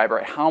describe,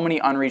 right, how many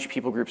unreached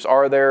people groups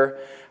are there?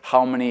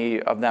 How many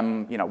of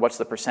them, what's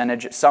the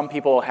percentage? Some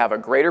people have a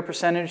greater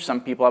percentage,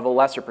 some people have a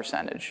lesser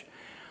percentage.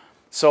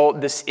 So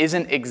this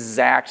isn't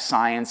exact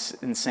science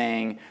in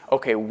saying,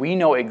 okay, we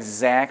know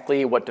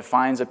exactly what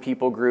defines a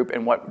people group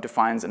and what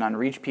defines an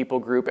unreached people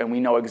group, and we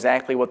know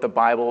exactly what the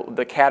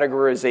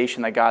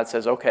categorization that God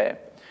says, okay,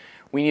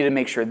 we need to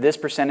make sure this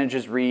percentage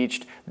is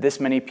reached, this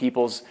many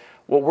people's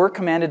What we're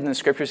commanded in the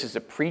scriptures is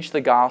to preach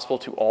the gospel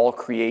to all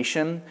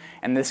creation,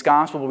 and this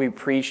gospel will be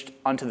preached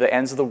unto the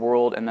ends of the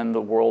world, and then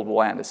the world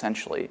will end,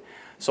 essentially.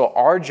 So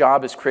our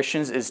job as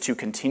Christians is to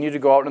continue to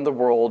go out in the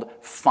world,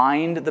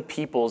 find the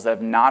peoples that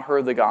have not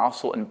heard the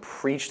gospel, and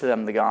preach to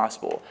them the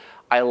gospel.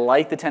 I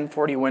like the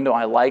 1040 window.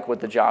 I like what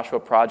the Joshua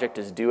Project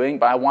is doing,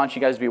 but I want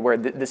you guys to be aware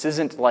that this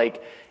isn't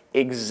like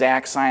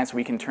exact science.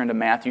 We can turn to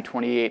Matthew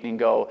 28 and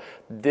go,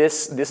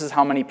 this is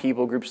how many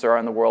people groups there are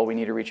in the world. We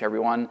need to reach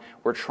everyone.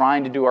 We're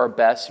trying to do our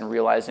best in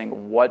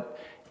realizing what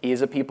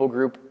is a people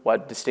group,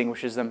 what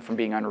distinguishes them from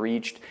being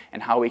unreached,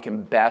 and how we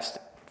can best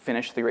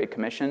finish the Great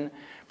Commission.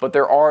 But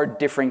there are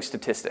differing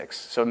statistics.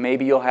 So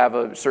maybe you'll have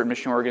a certain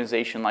mission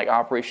organization like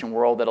Operation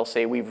World that'll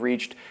say we've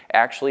reached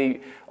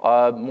actually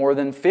more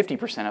than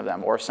 50% of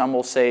them. Or some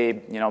will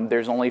say,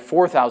 there's only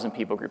 4,000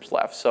 people groups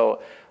left. So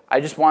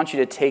I just want you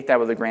to take that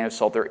with a grain of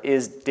salt. There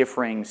is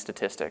differing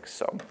statistics.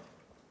 So,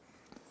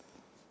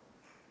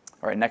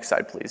 all right, next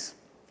slide, please.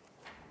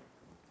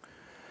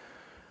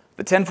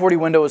 The 1040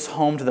 window is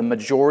home to the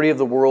majority of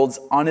the world's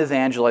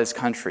unevangelized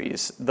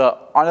countries. The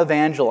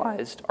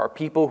unevangelized are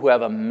people who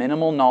have a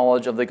minimal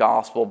knowledge of the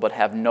gospel but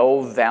have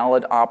no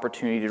valid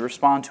opportunity to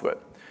respond to it.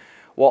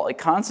 While it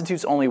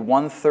constitutes only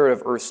 1/3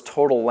 of Earth's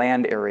total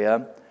land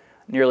area,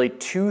 nearly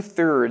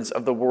 2/3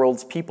 of the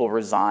world's people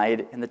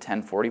reside in the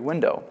 1040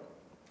 window.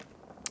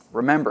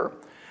 Remember,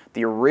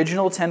 the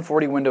original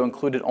 1040 window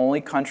included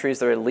only countries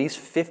that are at least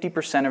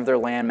 50% of their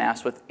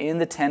landmass within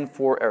the 10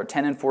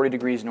 and 40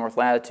 degrees north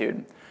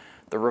latitude.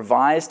 The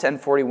revised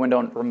 1040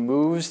 window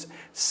removes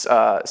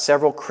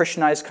several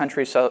Christianized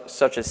countries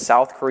such as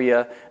South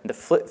Korea and the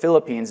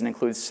Philippines, and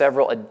includes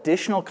several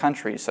additional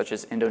countries such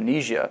as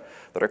Indonesia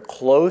that are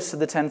close to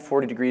the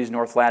 1040 degrees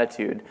north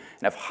latitude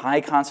and have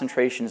high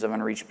concentrations of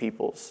unreached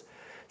peoples.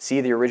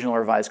 See the original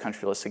revised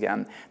country list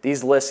again.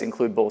 These lists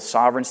include both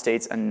sovereign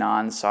states and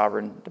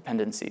non-sovereign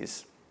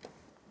dependencies.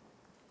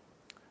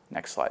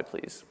 Next slide,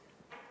 please.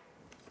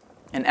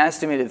 An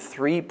estimated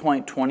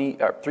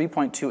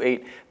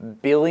 3.28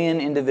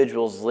 billion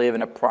individuals live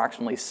in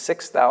approximately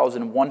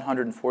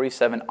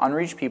 6,147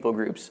 unreached people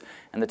groups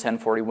in the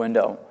 1040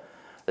 window.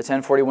 The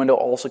 1040 window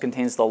also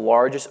contains the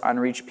largest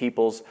unreached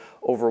peoples,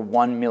 over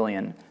 1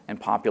 million in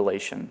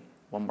population.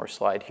 One more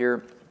slide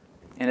here.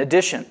 In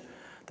addition,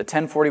 the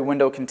 1040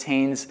 window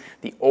contains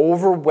the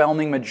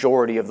overwhelming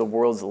majority of the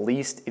world's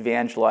least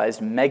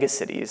evangelized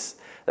megacities,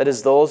 that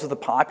is, those with a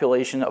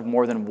population of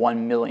more than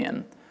 1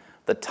 million.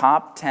 The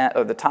top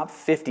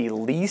 50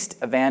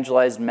 least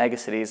evangelized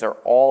megacities are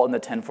all in the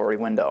 1040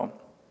 window.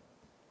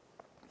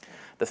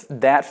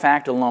 That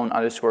fact alone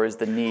underscores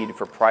the need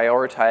for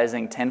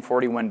prioritizing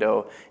 1040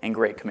 window and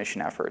Great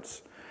Commission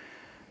efforts.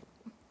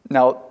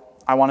 Now,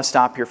 I want to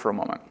stop here for a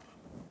moment.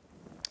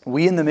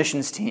 We in the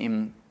missions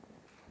team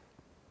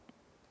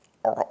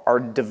are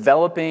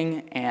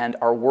developing and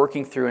are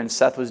working through, and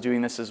Seth was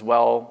doing this as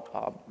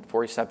well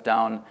before he stepped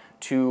down,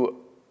 to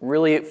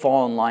really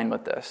fall in line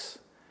with this,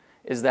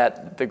 is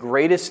that the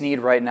greatest need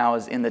right now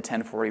is in the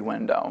 1040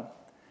 window.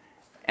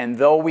 And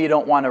though we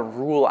don't want to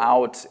rule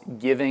out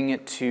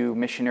giving to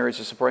missionaries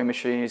or supporting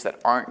missionaries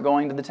that aren't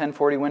going to the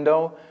 1040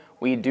 window,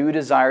 we do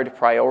desire to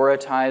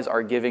prioritize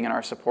our giving and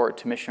our support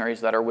to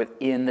missionaries that are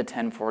within the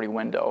 1040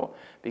 window,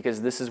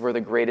 because this is where the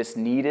greatest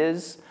need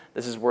is.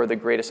 This is where the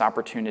greatest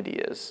opportunity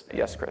is.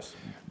 Yes, Chris?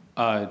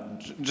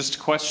 Just a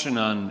question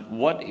on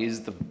what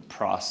is the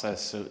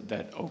process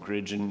that Oak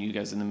Ridge and you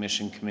guys in the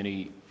mission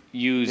committee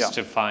use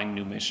to find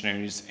new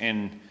missionaries?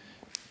 And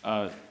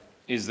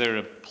is there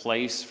a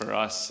place for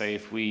us, say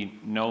if we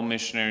know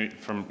missionary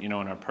from, in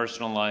our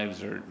personal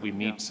lives, or we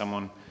meet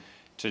someone,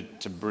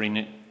 to bring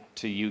it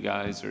to you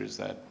guys, or is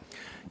that?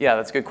 Yeah,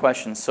 that's a good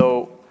question.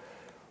 So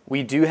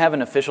we do have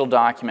an official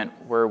document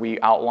where we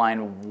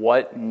outline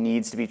what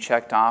needs to be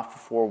checked off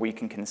before we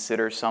can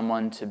consider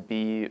someone to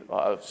be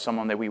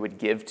someone that we would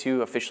give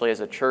to officially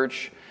as a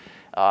church.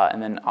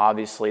 And then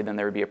obviously then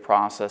there would be a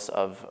process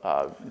of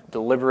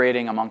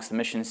deliberating amongst the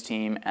missions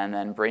team and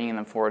then bringing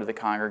them forward to the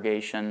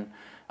congregation.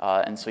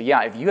 And so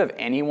yeah, if you have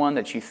anyone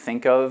that you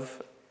think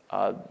of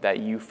that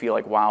you feel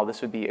like, wow,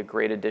 this would be a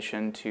great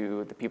addition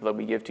to the people that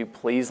we give to,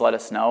 please let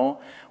us know.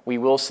 We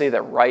will say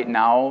that right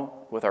now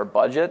with our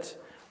budget,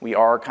 we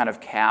are kind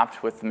of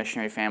capped with the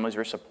missionary families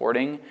we're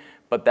supporting,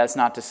 but that's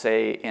not to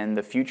say in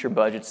the future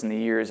budgets in the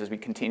years as we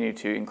continue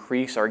to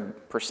increase our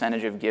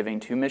percentage of giving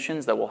to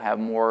missions that we'll have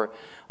more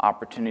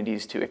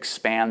opportunities to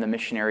expand the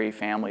missionary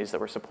families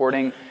that we're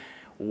supporting.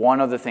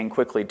 One other thing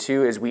quickly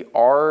too is we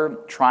are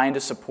trying to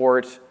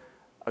support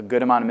a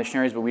good amount of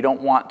missionaries, but we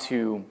don't want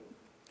to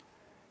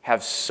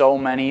have so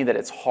many that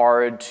it's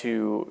hard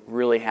to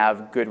really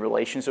have good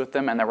relations with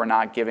them and that we're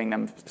not giving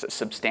them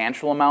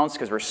substantial amounts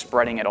because we're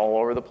spreading it all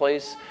over the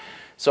place.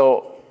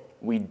 So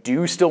we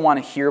do still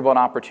want to hear about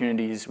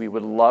opportunities. We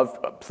would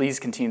love, please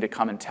continue to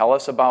come and tell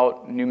us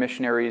about new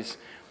missionaries,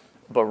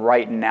 but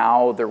right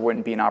now there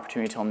wouldn't be an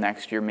opportunity until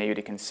next year maybe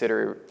to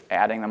consider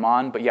adding them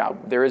on. But yeah,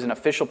 there is an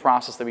official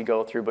process that we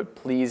go through, but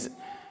please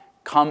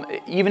come,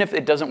 even if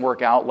it doesn't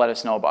work out, let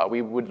us know about it.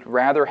 We would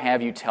rather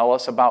have you tell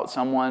us about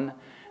someone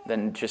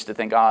than just to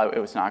think, oh, it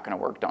was not going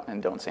to work,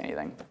 don't say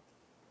anything.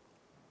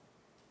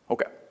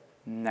 Okay,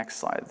 next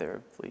slide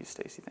there, please,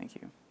 Stacy, thank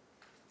you.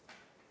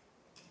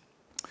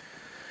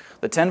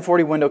 The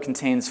 1040 window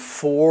contains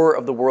 4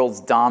 of the world's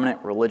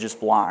dominant religious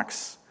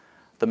blocs.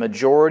 The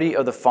majority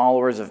of the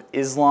followers of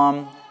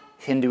Islam,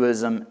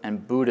 Hinduism,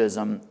 and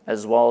Buddhism,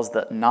 as well as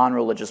the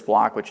non-religious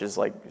bloc, which is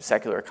like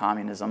secular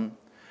communism,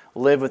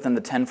 live within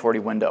the 1040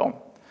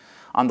 window.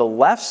 On the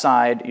left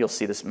side, you'll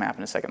see this map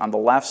in a second, on the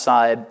left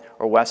side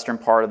or western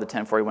part of the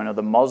 1040 window,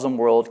 the Muslim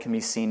world can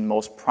be seen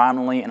most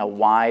prominently in a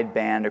wide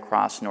band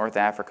across North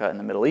Africa and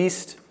the Middle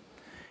East.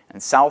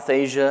 And South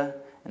Asia,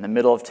 in the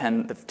middle of the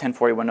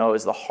 1040 window,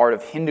 is the heart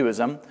of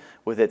Hinduism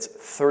with its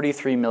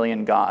 33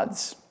 million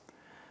gods.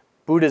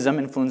 Buddhism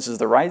influences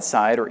the right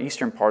side or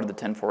eastern part of the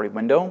 1040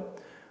 window.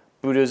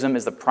 Buddhism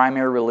is the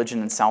primary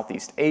religion in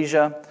Southeast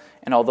Asia,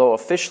 and although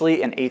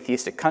officially an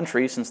atheistic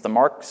country since the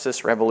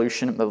Marxist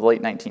revolution of the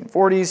late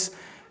 1940s,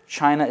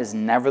 China is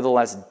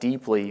nevertheless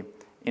deeply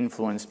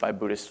influenced by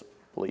Buddhist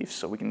beliefs.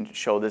 So we can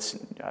show this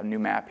new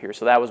map here.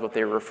 So that was what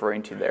they were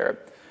referring to there.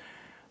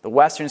 The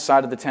western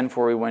side of the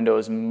 1040 window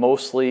is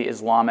mostly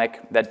Islamic.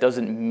 That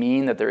doesn't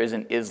mean that there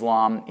isn't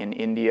Islam in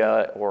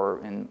India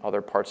or in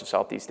other parts of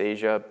Southeast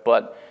Asia,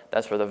 but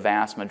that's where the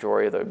vast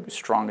majority of the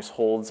strongest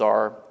holds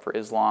are for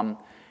Islam.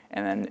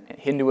 And then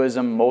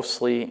Hinduism,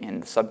 mostly in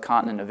the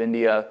subcontinent of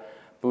India,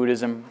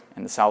 Buddhism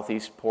in the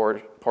southeast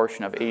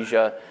portion of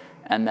Asia,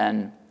 and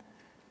then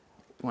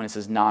when it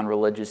says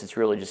non-religious, it's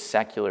really just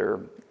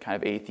secular, kind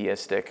of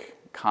atheistic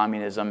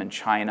communism in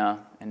China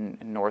and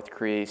in North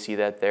Korea. You see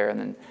that there. And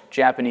then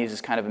Japanese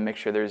is kind of a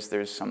mixture.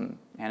 There's some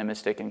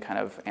animistic and kind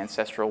of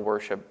ancestral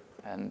worship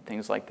and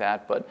things like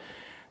that. But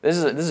this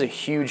is a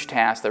huge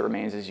task that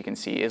remains, as you can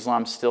see.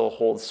 Islam still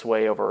holds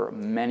sway over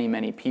many,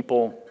 many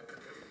people.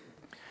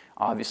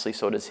 Obviously,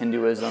 so does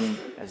Hinduism,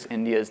 as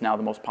India is now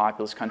the most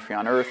populous country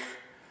on earth,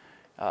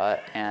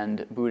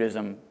 and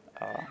Buddhism,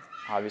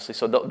 obviously.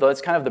 So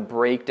that's kind of the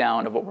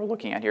breakdown of what we're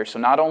looking at here. So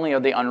not only are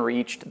they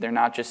unreached, they're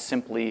not just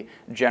simply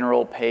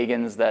general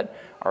pagans that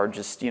are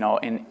just,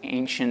 in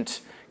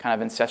ancient kind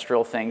of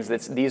ancestral things.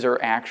 These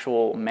are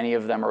actual, many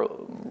of them are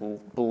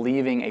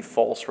believing a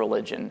false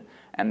religion,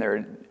 and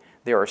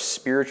there are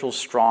spiritual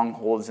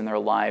strongholds in their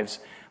lives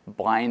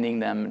binding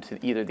them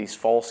to either these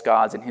false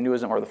gods in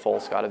Hinduism or the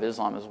false god of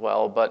Islam as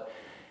well. But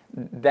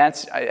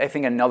that's, I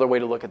think, another way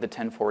to look at the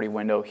 1040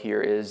 window here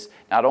is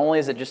not only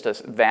is it just a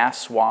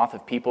vast swath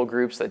of people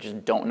groups that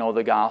just don't know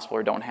the gospel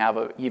or don't have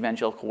an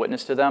evangelical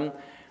witness to them,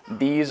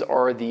 these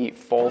are the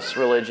false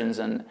religions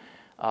and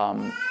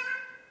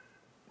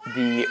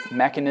the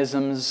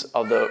mechanisms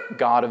of the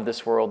god of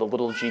this world, the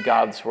little g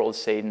god of this world,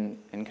 Satan,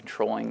 in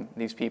controlling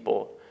these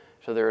people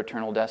for their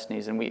eternal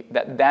destinies. And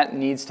that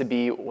needs to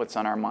be what's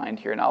on our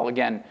mind here. And I'll,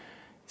 again,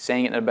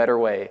 saying it in a better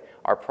way,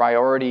 our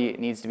priority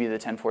needs to be the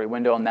 1040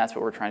 window, and that's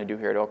what we're trying to do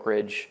here at Oak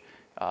Ridge.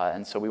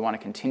 And so we want to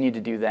continue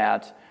to do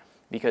that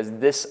because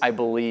this, I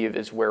believe,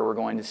 is where we're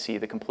going to see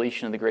the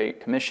completion of the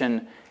Great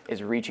Commission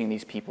is reaching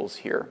these peoples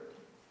here.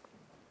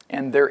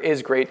 And there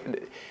is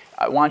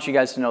I want you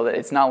guys to know that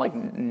it's not like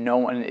no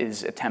one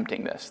is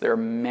attempting this. There are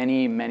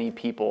many, many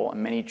people,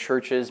 many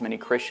churches, many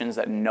Christians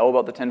that know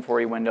about the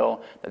 1040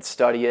 window, that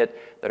study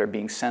it, that are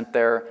being sent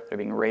there, that are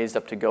being raised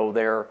up to go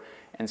there.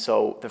 And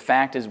so the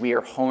fact is we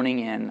are honing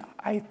in,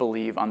 I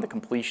believe, on the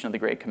completion of the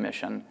Great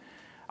Commission.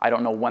 I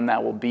don't know when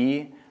that will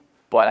be,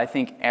 but I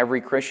think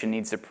every Christian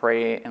needs to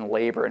pray and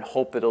labor and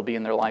hope that it'll be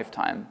in their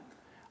lifetime.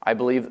 I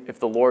believe if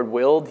the Lord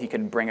willed, he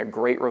could bring a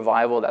great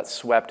revival that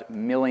swept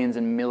millions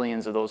and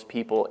millions of those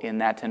people in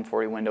that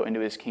 1040 window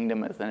into his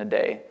kingdom within a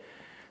day.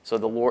 So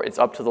it's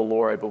up to the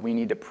Lord, but we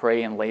need to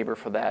pray and labor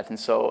for that. And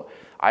so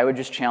I would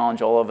just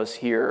challenge all of us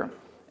here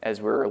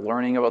as we're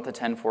learning about the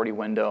 1040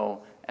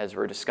 window, as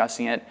we're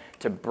discussing it,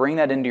 to bring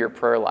that into your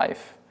prayer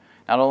life.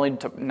 Not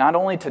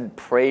only to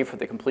pray for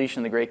the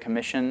completion of the Great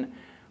Commission,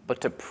 but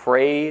to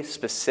pray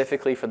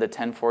specifically for the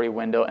 1040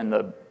 window and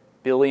the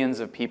billions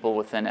of people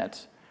within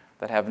it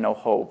that have no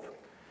hope.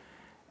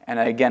 And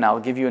again, I'll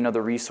give you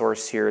another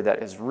resource here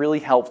that has really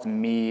helped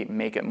me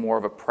make it more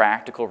of a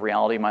practical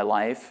reality in my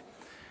life.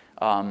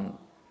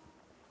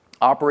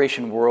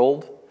 Operation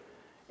World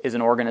is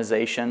an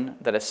organization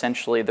that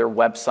essentially their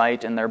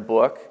website and their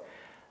book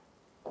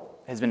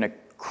has been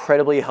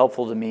incredibly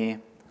helpful to me.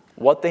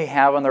 What they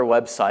have on their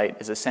website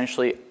is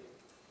essentially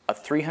a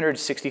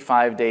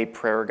 365-day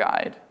prayer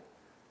guide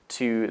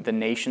to the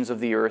nations of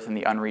the earth and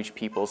the unreached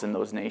peoples in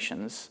those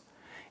nations.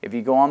 If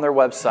you go on their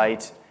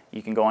website,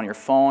 you can go on your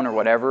phone or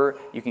whatever,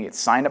 you can get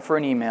signed up for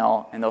an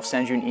email, and they'll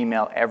send you an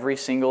email every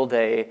single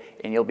day,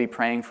 and you'll be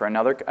praying for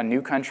a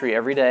new country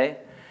every day,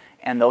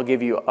 and they'll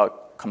give you a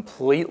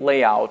complete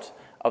layout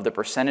of the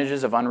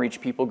percentages of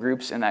unreached people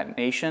groups in that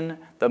nation,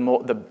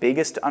 the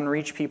biggest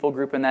unreached people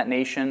group in that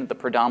nation, the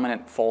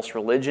predominant false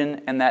religion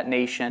in that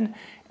nation,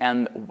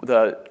 and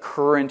the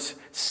current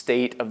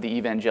state of the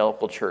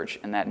evangelical church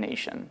in that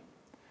nation.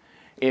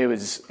 it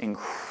was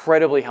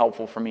incredibly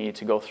helpful for me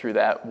to go through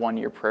that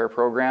one-year prayer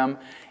program.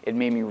 It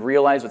made me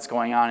realize what's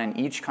going on in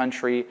each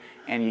country,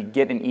 and you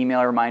get an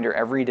email reminder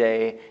every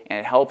day, and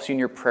it helps you in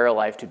your prayer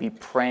life to be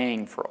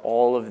praying for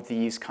all of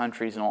these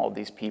countries and all of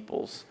these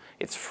peoples.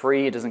 It's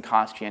free, it doesn't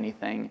cost you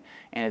anything,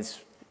 and it's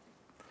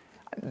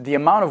the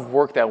amount of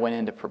work that went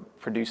into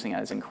producing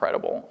that is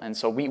incredible. And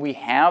so we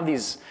have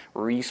these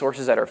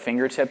resources at our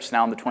fingertips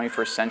now in the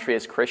 21st century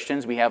as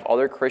Christians. We have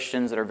other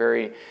Christians that are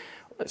very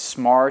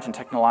smart and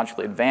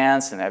technologically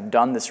advanced and have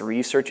done this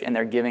research, and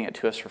they're giving it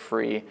to us for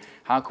free.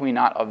 How can we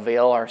not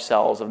avail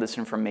ourselves of this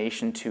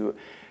information to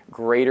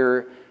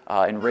greater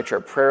enrich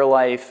our prayer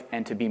life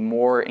and to be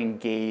more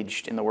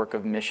engaged in the work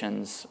of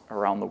missions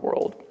around the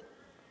world?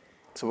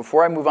 So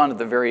before I move on to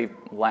the very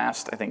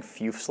last, I think,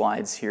 few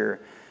slides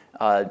here,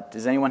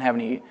 does anyone have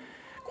any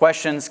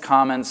questions,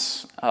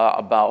 comments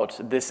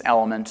about this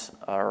element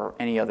or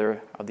any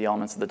other of the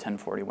elements of the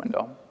 1040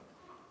 window?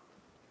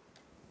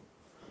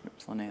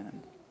 Oops, Linnea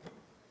then.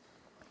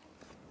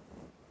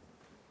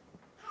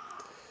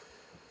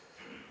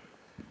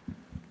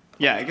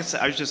 Yeah, I guess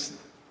I was just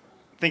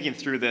thinking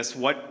through this.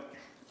 When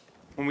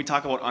we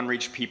talk about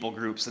unreached people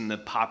groups and the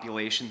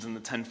populations in the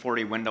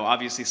 1040 window,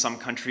 obviously some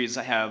countries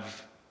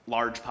have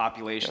large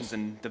populations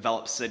in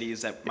developed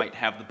cities that might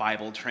have the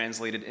Bible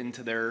translated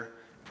into their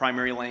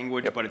primary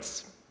language, but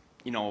it's,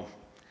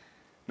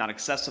 not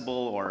accessible,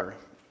 or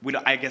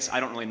I guess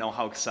I don't really know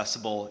how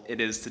accessible it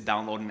is to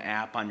download an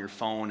app on your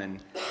phone and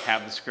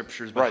have the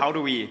scriptures, but how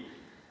do we,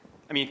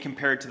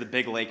 compared to the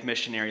Big Lake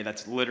missionary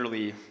that's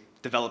literally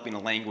developing a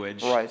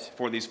language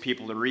for these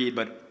people to read,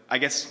 but I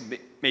guess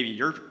maybe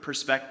your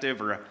perspective,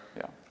 or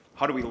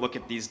how do we look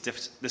at these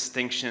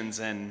distinctions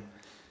and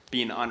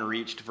being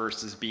unreached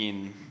versus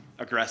being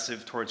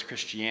aggressive towards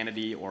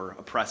Christianity or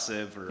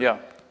oppressive, or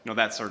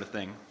that sort of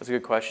thing? That's a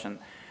good question.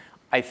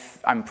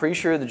 I'm pretty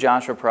sure the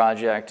Joshua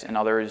Project and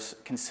others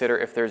consider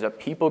if there's a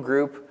people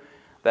group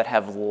that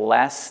have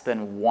less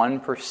than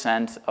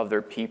 1% of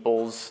their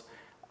peoples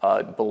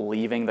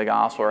believing the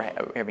gospel or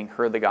having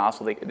heard the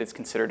gospel, it's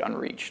considered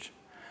unreached.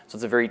 So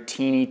it's a very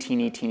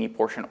teeny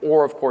portion,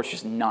 or of course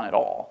just none at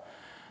all.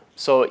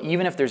 So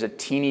even if there's a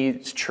teeny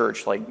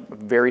church, like a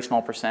very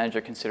small percentage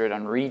are considered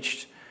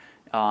unreached,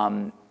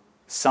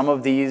 some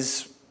of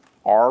these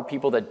are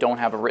people that don't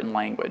have a written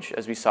language,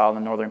 as we saw in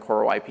the Northern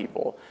Korowai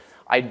people.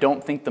 I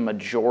don't think the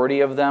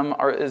majority of them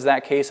is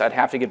that case. I'd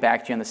have to get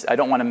back to you on this. I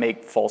don't want to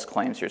make false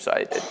claims here. So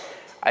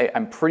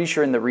I'm pretty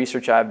sure in the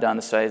research I've done,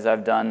 the studies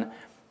I've done,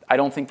 I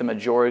don't think the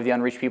majority of the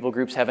unreached people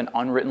groups have an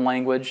unwritten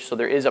language. So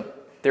there is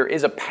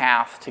a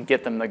path to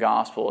get them the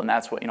gospel, and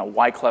that's what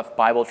Wycliffe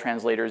Bible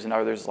translators and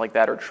others like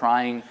that are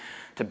trying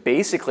to.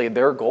 Basically,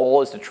 their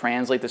goal is to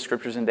translate the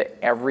scriptures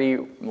into every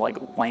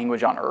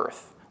language on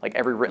earth, like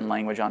every written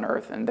language on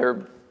earth, and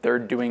they're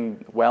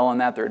doing well on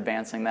that. They're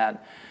advancing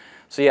that.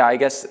 So yeah, I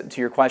guess to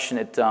your question,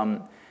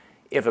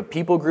 if a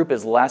people group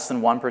is less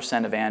than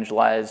 1%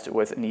 evangelized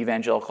with an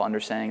evangelical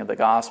understanding of the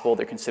gospel,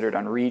 they're considered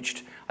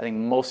unreached. I think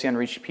most of the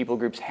unreached people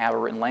groups have a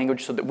written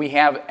language so that we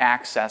have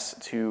access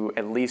to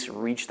at least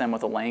reach them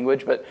with a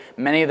language, but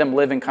many of them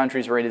live in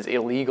countries where it is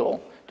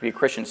illegal to be a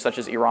Christian, such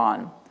as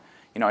Iran.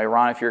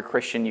 Iran, if you're a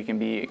Christian, you can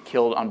be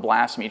killed on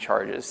blasphemy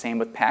charges. Same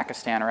with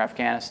Pakistan or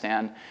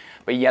Afghanistan.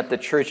 But yet the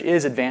church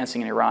is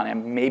advancing in Iran,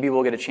 and maybe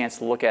we'll get a chance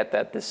to look at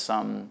that this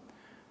summer.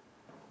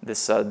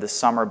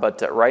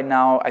 But right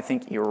now, I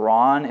think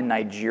Iran and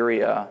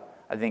Nigeria,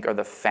 are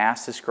the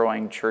fastest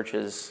growing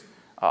churches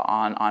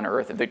on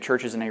earth. The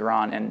churches in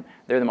Iran, and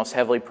they're the most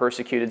heavily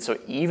persecuted. So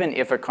even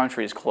if a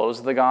country is closed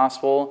to the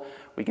gospel,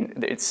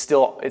 it's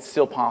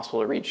still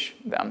possible to reach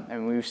them.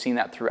 And we've seen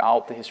that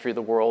throughout the history of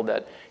the world,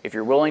 that if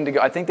you're willing to go,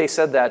 I think they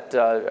said that,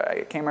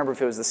 I can't remember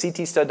if it was the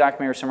CT Stud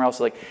documentary or somewhere else,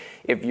 like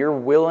if you're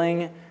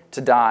willing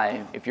to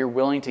die, if you're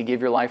willing to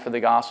give your life for the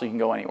gospel, you can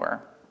go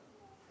anywhere.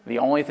 The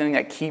only thing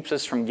that keeps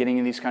us from getting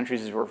in these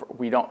countries is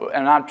we don't, and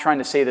I'm not trying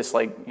to say this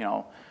like,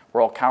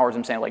 we're all cowards.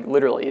 I'm saying like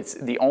literally, it's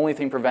the only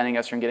thing preventing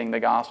us from getting the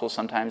gospel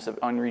sometimes of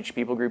unreached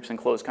people groups in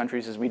closed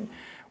countries is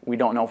we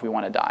don't know if we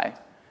want to die.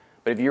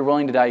 But if you're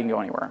willing to die, you can go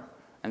anywhere.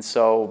 And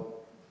so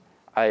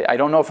I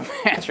don't know if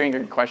I'm answering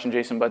your question,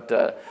 Jason, but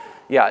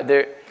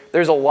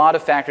there's a lot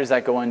of factors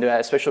that go into that,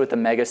 especially with the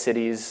mega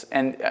cities.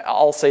 And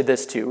I'll say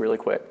this too, really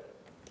quick.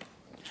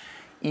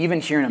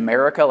 Even here in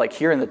America, like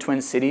here in the Twin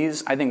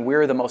Cities, I think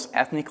we're the most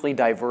ethnically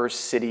diverse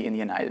city in the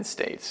United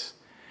States.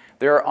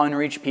 There are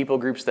unreached people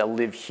groups that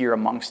live here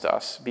amongst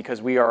us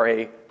because we are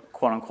a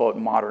quote-unquote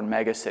modern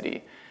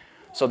megacity.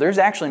 So there's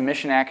actually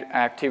mission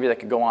activity that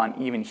could go on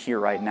even here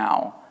right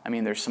now.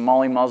 There's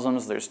Somali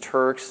Muslims, there's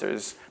Turks,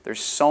 there's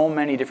so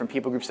many different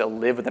people groups that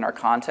live within our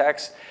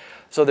context.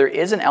 So there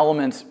is an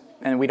element,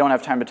 and we don't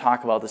have time to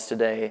talk about this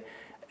today,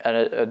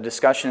 a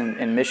discussion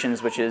in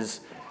missions, which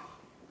is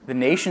the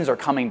nations are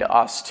coming to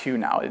us too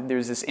now.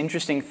 There's this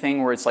interesting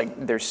thing where it's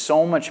like there's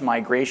so much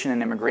migration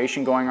and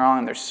immigration going on,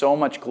 and there's so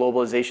much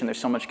globalization, there's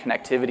so much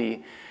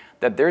connectivity,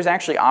 that there's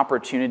actually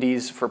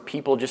opportunities for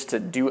people just to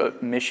do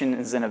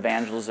missions and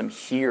evangelism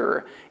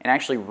here and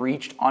actually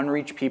reach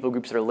unreached people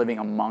groups that are living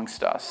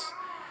amongst us.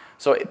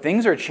 So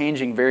things are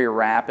changing very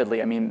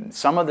rapidly. I mean,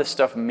 some of this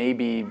stuff may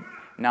be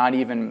not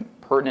even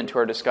pertinent to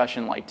our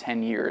discussion like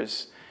 10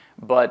 years.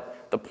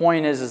 But the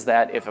point is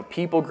that if a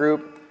people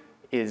group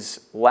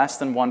is less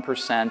than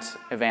 1%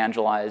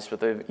 evangelized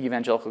with the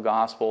evangelical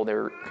gospel,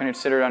 they're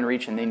considered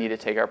unreached and they need to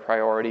take our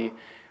priority.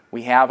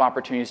 We have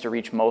opportunities to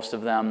reach most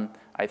of them,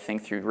 I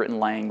think, through written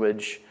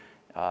language.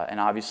 And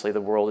obviously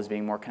the world is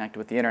being more connected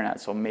with the internet,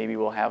 so maybe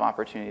we'll have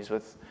opportunities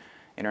with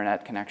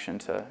internet connection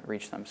to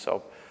reach them.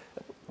 So,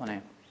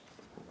 Lene.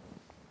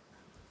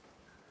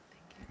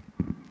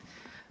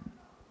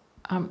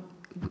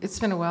 It's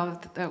been a while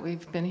that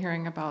we've been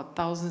hearing about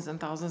thousands and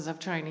thousands of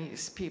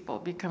Chinese people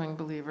becoming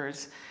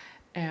believers,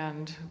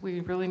 and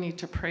we really need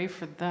to pray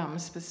for them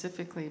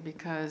specifically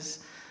because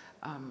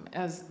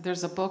as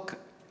there's a book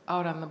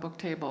out on the book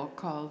table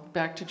called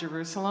Back to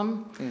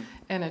Jerusalem,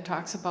 and it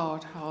talks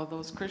about how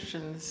those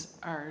Christians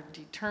are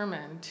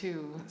determined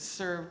to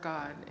serve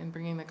God in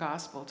bringing the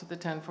gospel to the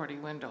 1040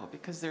 window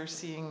because they're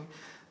seeing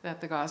that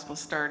the gospel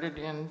started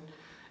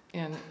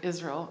in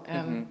Israel,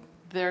 and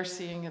they're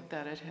seeing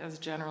that it has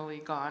generally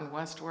gone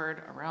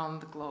westward around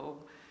the globe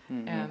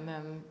and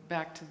then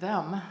back to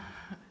them.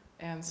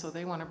 And so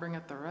they want to bring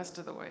it the rest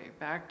of the way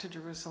back to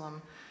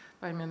Jerusalem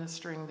by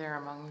ministering there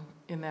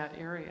in that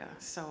area.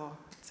 So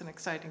it's an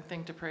exciting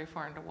thing to pray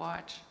for and to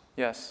watch.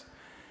 Yes.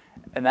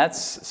 And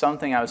that's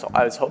something I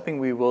was hoping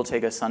we will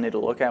take a Sunday to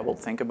look at. We'll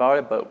think about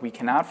it, but we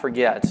cannot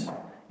forget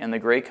in the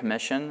Great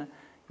Commission,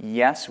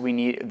 yes, we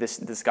need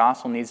this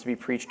gospel needs to be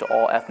preached to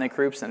all ethnic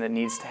groups, and it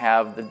needs to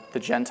have the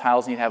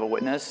Gentiles need to have a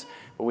witness,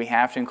 but we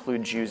have to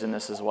include Jews in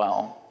this as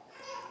well.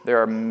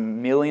 There are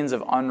millions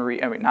of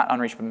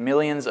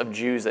millions of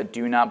Jews that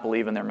do not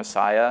believe in their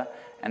Messiah,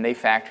 and they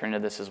factor into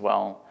this as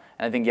well.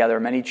 And I think, there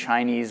are many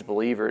Chinese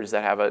believers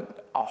that have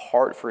a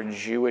heart for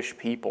Jewish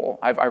people.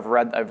 I've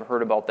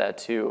heard about that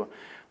too.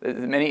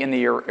 Many in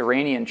the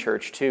Iranian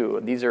church too.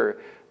 These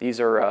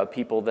are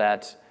people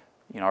that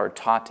are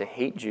taught to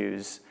hate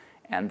Jews.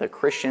 And the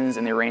Christians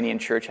in the Iranian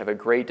church have a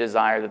great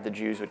desire that the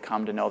Jews would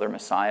come to know their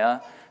Messiah.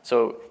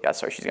 So,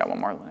 sorry, she's got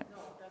one more. No,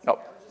 that's okay. I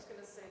was just going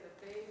to say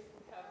that they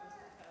have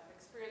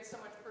experienced so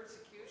much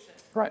persecution.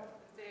 Right.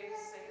 They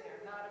say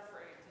they're not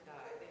afraid to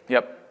die.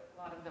 Yep.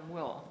 A lot of them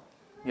will.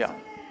 Yeah.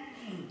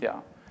 Yeah.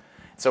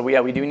 So,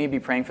 we do need to be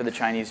praying for the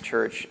Chinese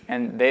church.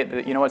 And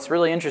what's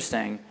really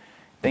interesting,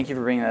 thank you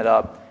for bringing that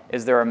up,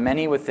 is there are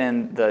many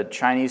within the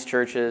Chinese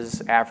churches,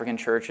 African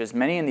churches,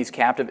 many in these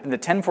captive, in the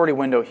 1040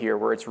 window here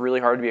where it's really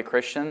hard to be a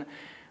Christian,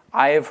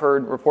 I have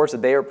heard reports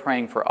that they are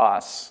praying for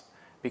us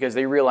because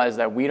they realize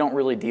that we don't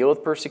really deal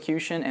with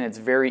persecution and it's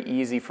very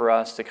easy for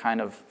us to kind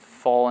of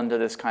fall into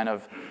this kind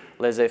of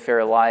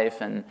laissez-faire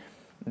life. And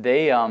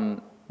they,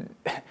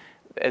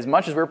 as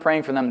much as we're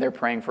praying for them, they're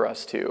praying for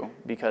us too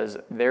because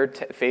their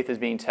faith is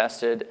being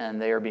tested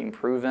and they are being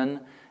proven.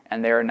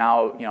 And they are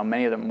now,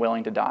 many of them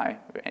willing to die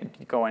and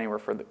go anywhere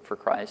for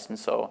Christ. And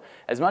so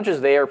as much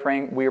as we are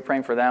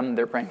praying for them,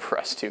 they're praying for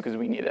us too because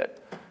we need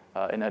it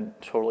in a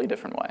totally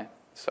different way.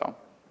 So,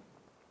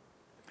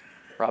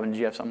 Robin, did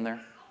you have something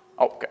there?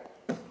 Oh,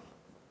 okay.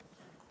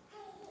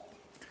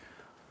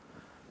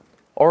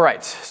 All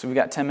right, so we've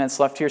got 10 minutes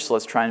left here, so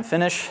let's try and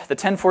finish. The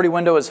 1040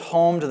 window is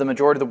home to the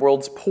majority of the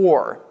world's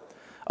poor.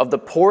 Of the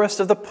poorest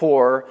of the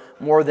poor,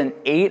 more than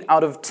 8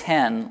 out of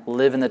 10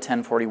 live in the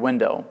 1040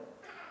 window.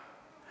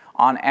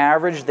 On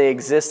average, they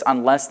exist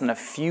on less than a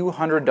few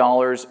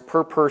 $100s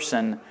per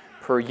person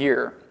per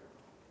year.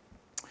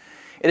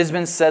 It has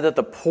been said that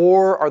the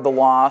poor are the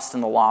lost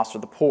and the lost are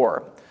the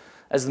poor.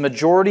 As the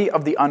majority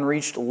of the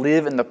unreached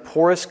live in the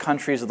poorest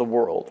countries of the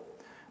world,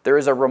 there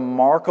is a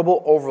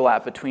remarkable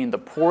overlap between the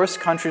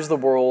poorest countries of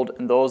the world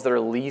and those that are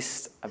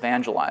least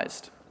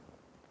evangelized.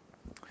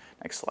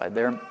 Next slide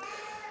there.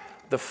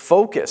 The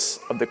focus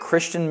of the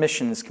Christian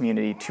missions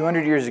community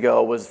 200 years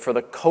ago was for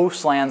the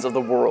coastlands of the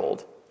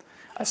world.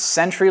 A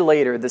century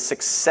later, the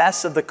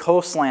success of the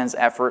coastlands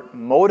effort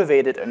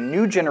motivated a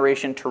new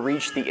generation to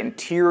reach the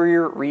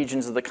interior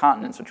regions of the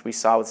continents, which we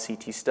saw with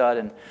C.T. Studd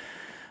and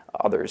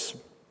others.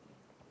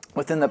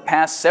 Within the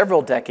past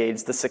several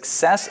decades, the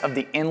success of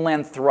the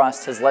inland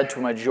thrust has led to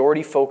a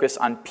majority focus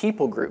on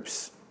people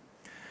groups.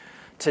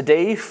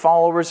 Today,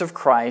 followers of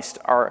Christ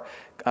are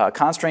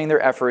concentrating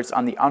their efforts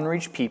on the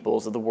unreached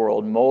peoples of the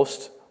world,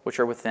 most which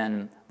are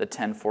within the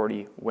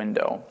 1040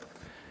 window.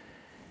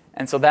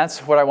 And so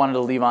that's what I wanted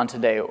to leave on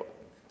today.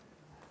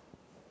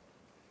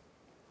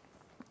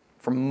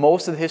 For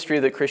most of the history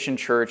of the Christian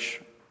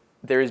church,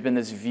 there has been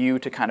this view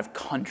to kind of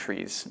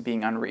countries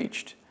being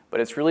unreached.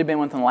 But it's really been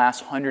within the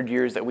last 100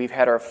 years that we've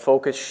had our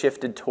focus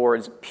shifted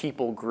towards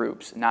people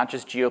groups, not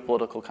just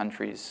geopolitical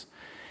countries.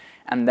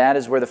 And that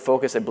is where the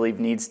focus, I believe,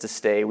 needs to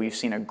stay. We've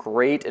seen a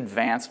great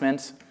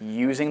advancement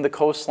using the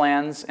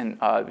coastlands and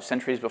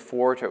centuries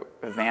before to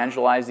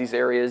evangelize these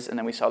areas, and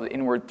then we saw the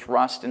inward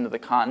thrust into the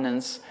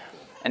continents.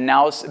 And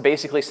now,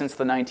 basically since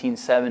the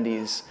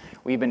 1970s,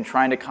 we've been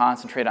trying to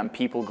concentrate on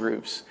people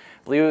groups.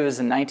 I believe it was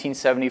in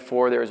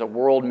 1974, there was a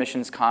World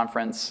Missions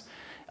Conference,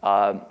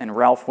 and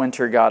Ralph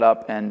Winter got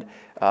up and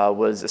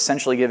was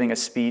essentially giving a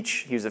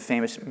speech. He was a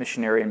famous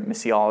missionary and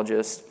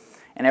missiologist.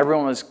 and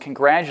everyone was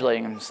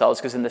congratulating themselves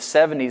because in the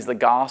 70s, the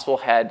gospel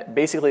had,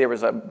 basically there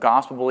was a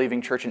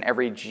gospel-believing church in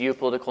every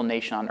geopolitical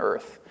nation on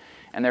earth.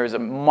 And there was a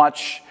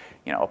much,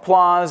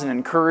 applause and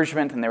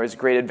encouragement, and there was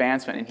great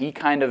advancement. And he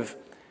kind of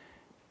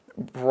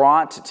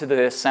brought to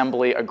the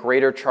assembly a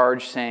greater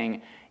charge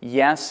saying,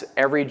 yes,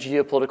 every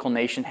geopolitical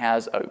nation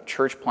has a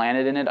church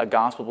planted in it, a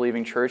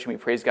gospel-believing church, and we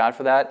praise God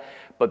for that,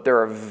 but there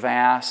are a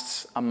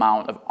vast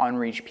amount of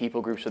unreached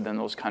people groups within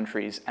those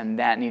countries, and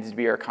that needs to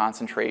be our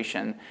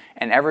concentration.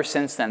 And ever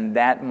since then,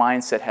 that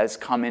mindset has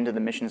come into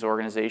the missions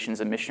organizations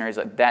and missionaries,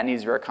 that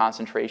needs to be our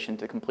concentration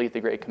to complete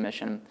the Great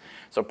Commission.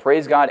 So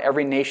praise God,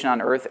 every nation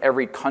on earth,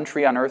 every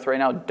country on earth right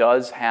now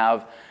does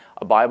have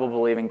a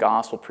Bible-believing,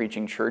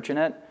 gospel-preaching church in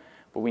it.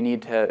 But we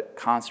need to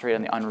concentrate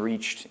on the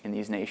unreached in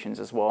these nations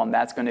as well. And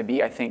that's going to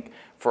be, I think,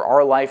 for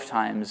our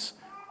lifetimes,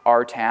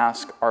 our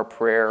task, our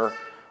prayer,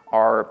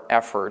 our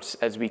efforts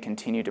as we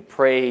continue to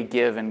pray,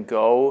 give, and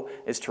go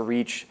is to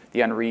reach the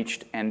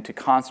unreached and to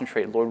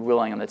concentrate, Lord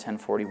willing, on the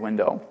 1040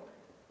 window.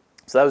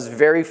 So that was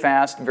very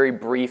fast, very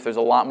brief. There's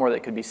a lot more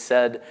that could be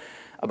said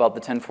about the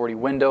 1040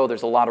 window.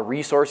 There's a lot of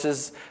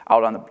resources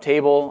out on the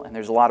table, and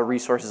there's a lot of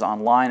resources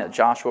online at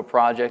Joshua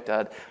Project,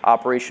 at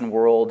Operation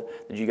World,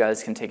 that you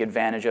guys can take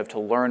advantage of to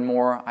learn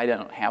more. I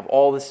don't have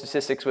all the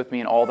statistics with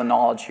me and all the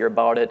knowledge here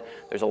about it.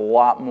 There's a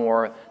lot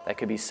more that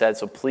could be said,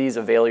 so please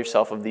avail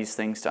yourself of these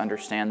things to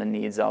understand the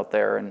needs out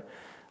there. And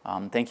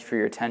thank you for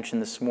your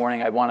attention this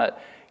morning. I want to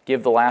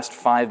give the last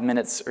 5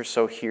 minutes or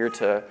so here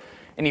to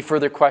any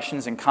further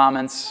questions and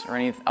comments or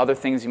any other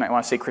things you might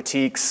want to say,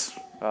 critiques,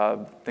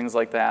 things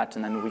like that,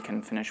 and then we can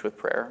finish with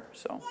prayer.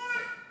 So.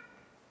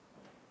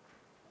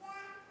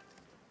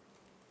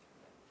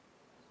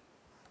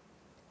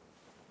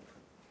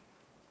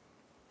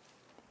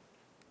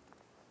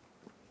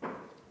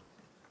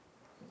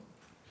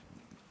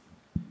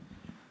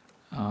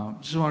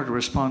 Just wanted to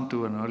respond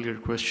to an earlier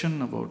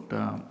question about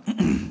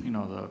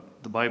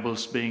the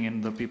Bibles being in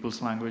the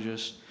people's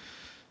languages.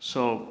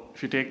 So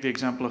if you take the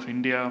example of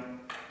India,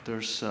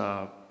 there's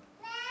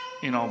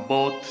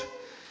both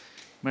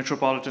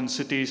metropolitan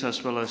cities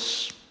as well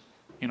as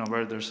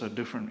where there's a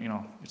different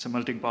it's a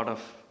melting pot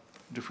of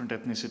different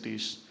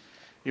ethnicities,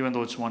 even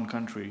though it's one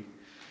country.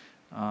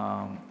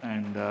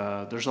 And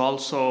there's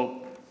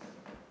also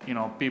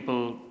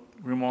people,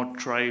 remote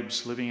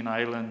tribes living in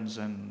islands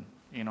and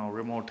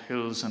remote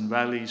hills and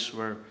valleys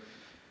where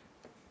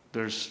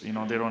there's they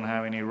don't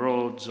have any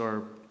roads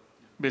or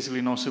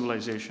basically no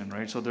civilization,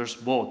 right? So there's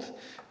both.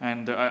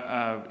 And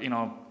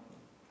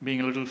being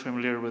a little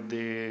familiar with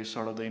the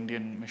sort of the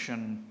Indian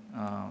mission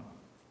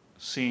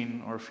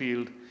scene or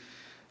field,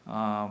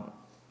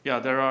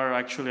 there are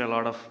actually a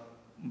lot of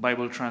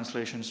Bible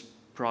translations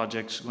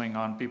projects going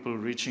on, people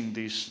reaching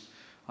these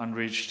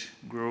unreached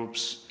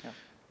groups,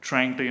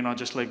 trying to,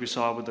 just like we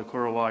saw with the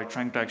Korowai,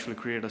 trying to actually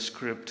create a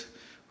script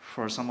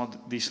for some of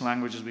these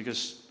languages,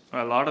 because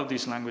a lot of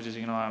these languages,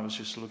 I was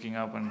just looking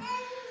up, and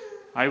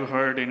I've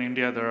heard in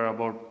India there are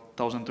about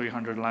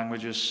 1,300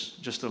 languages,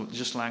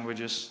 just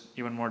languages,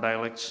 even more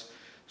dialects.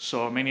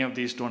 So many of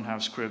these don't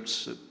have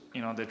scripts.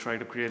 They try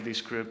to create these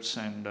scripts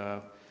and,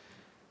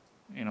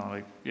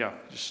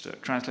 just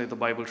translate the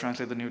Bible,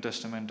 translate the New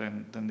Testament,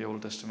 and then the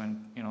Old Testament.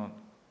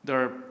 There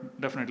are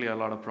definitely a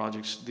lot of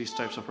projects, these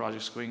types of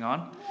projects going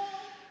on.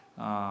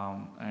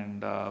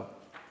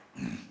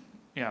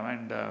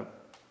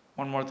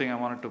 One more thing I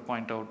wanted to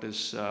point out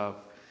is,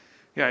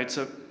 it's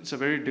a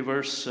very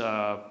diverse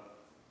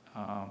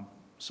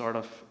sort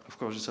of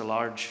course, it's a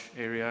large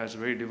area, it's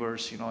very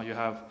diverse. You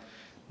have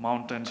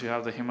mountains, you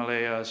have the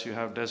Himalayas, you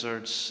have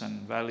deserts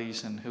and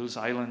valleys and hills,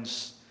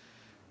 islands,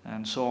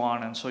 and so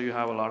on. And so you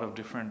have a lot of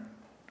different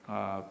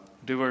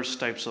diverse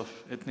types of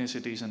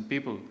ethnicities and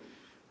people,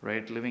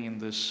 right, living in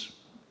this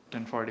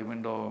 1040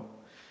 window,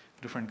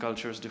 different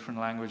cultures, different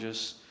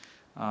languages.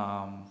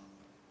 When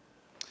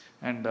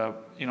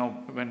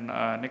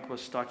Nick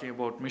was talking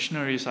about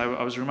missionaries,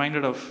 I was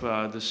reminded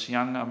of this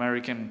young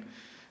American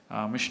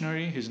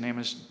missionary. His name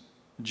is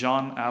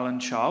John Allen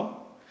Chow.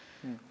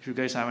 If you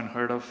guys haven't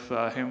heard of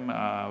him,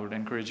 I would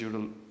encourage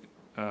you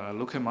to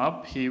look him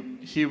up.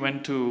 He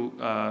went to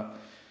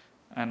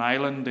an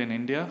island in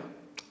India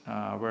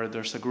where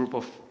there's a group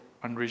of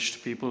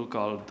unreached people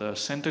called the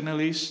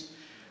Sentinelese.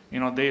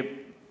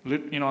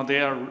 They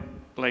are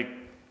like,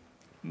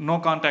 no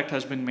contact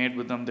has been made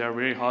with them. They are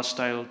very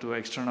hostile to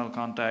external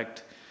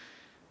contact.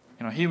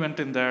 He went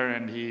in there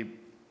and he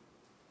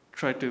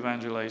tried to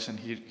evangelize, and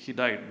he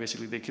died.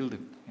 Basically, they killed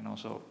him.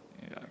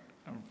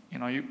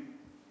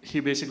 He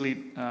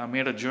basically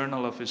made a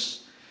journal of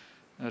his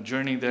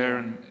journey there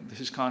and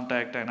his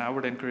contact. And I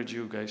would encourage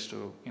you guys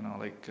to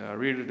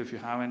read it if you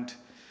haven't.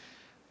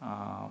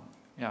 I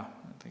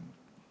think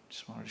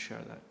just wanted to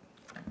share that.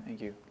 Thank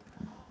you.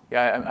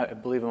 Yeah, I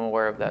believe I'm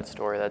aware of that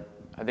story.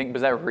 I think,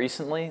 was that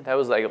recently? That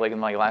was like in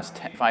the last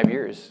 5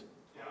 years.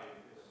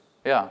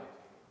 Yeah.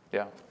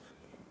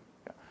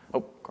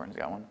 Oh, Gordon's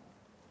got one.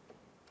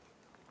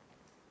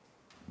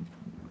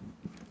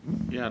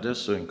 Yeah,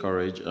 just to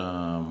encourage,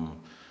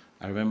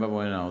 I remember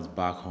when I was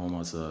back home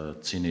as a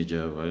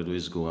teenager, I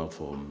always go out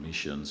for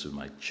missions with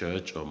my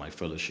church or my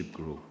fellowship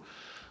group.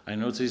 I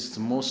noticed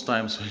most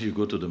times when you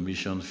go to the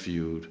mission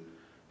field,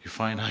 you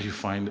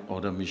find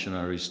other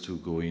missionaries to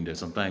go in there.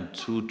 Sometimes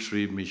 2,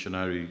 3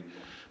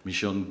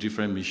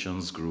 different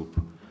missions group.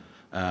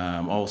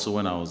 Also,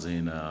 when I was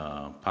in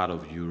part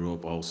of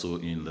Europe, also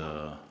in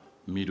the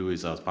Middle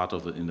East, I was part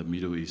of in the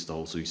Middle East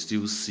also, you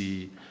still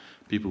see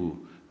people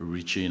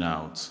reaching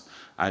out.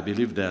 I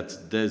believe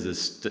that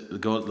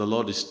the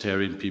Lord is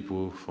stirring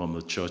people from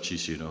the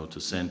churches, to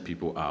send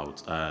people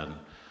out.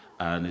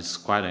 And it's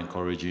quite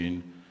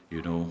encouraging,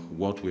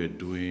 what we're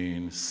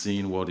doing,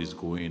 seeing what is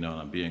going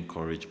on and being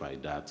encouraged by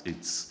that.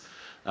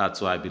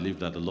 That's why I believe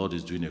that the Lord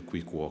is doing a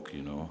quick work,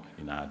 in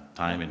our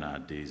time, in our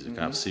days.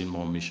 Mm-hmm. I've seen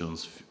more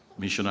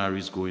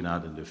missionaries going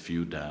out in the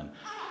field than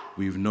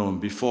we've known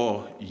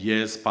before.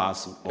 Years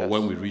past, or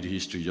when we read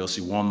history, you just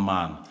see one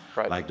man.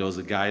 Right. Like there was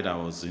a guy that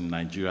was in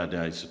Nigeria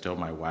there. I used to tell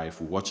my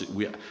wife,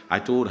 I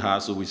told her,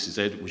 she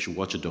said we should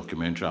watch a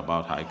documentary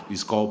about her.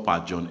 It's called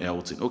Pat John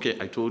Elton. Okay,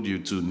 I told you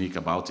too, Nick,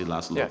 about it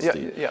last Lord's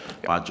Day.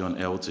 Pat John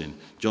Elton,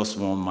 just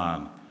one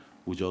man.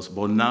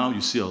 But now you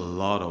see a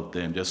lot of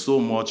them. There's so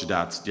much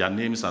that their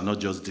names are not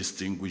just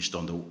distinguished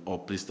or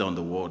placed on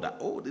the wall that,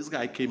 this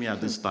guy came here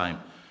at this time.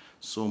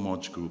 So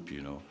much group,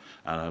 and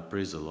I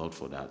praise the Lord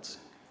for that.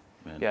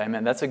 Man. Yeah,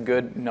 amen. That's a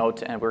good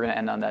note, and we're going to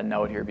end on that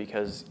note here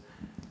because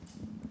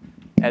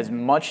as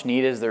much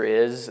need as there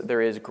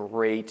is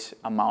great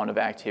amount of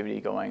activity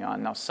going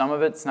on. Now, some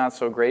of it's not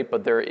so great,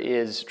 but there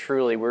is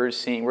truly, we're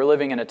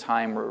living in a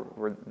time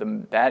where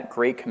that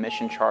Great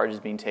Commission charge is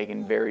being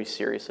taken very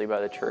seriously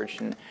by the church,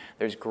 and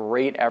there's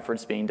great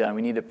efforts being done.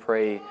 We need to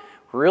pray,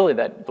 really,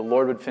 that the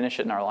Lord would finish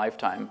it in our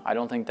lifetime. I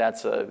don't think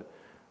that's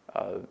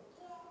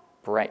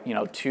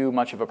too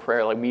much of a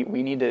prayer. Like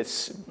we need to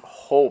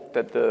hope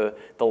that the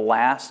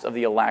last of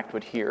the elect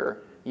would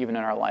hear, even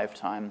in our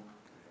lifetime.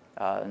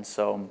 And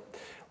so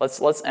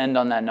let's end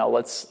on that note.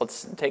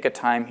 Let's take a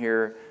time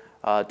here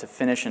to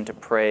finish and to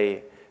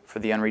pray for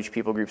the unreached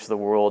people groups of the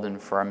world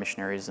and for our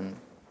missionaries and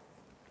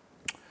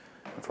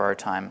for our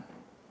time.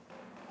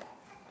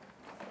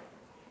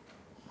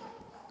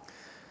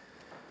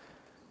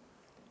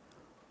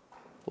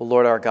 Well,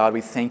 Lord our God, we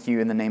thank you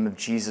in the name of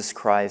Jesus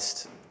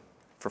Christ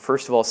for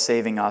first of all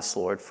saving us,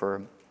 Lord,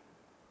 for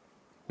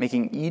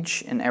making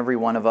each and every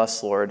one of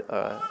us, Lord,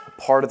 a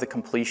part of the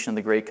completion of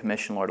the Great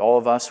Commission, Lord. All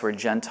of us were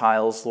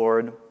Gentiles,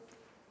 Lord,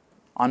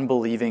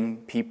 unbelieving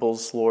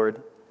peoples,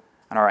 Lord,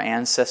 and our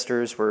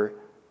ancestors were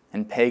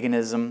in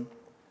paganism.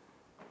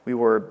 We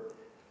were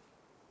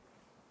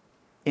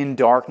in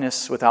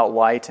darkness without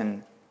light,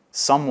 and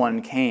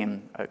someone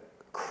came, a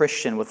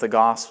Christian with the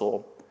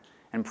gospel,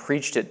 and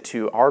preached it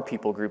to our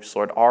people groups,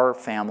 Lord, our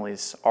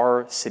families,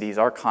 our cities,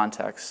 our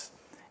contexts.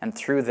 And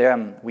through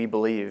them, we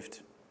believed.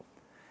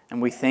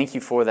 And we thank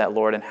you for that,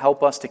 Lord, and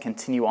help us to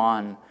continue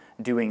on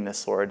doing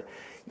this, Lord.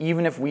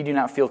 Even if we do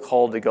not feel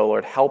called to go,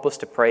 Lord, help us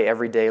to pray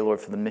every day, Lord,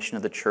 for the mission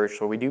of the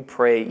church. Lord, we do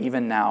pray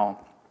even now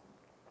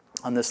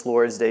on this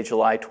Lord's Day,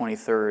 July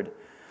 23rd,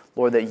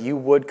 Lord, that you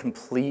would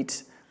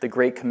complete the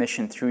Great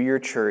Commission through your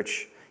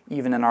church,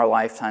 even in our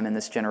lifetime in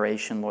this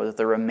generation, Lord, that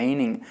the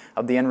remaining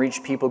of the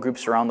unreached people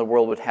groups around the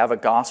world would have a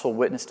gospel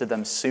witness to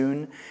them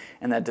soon,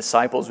 and that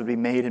disciples would be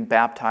made and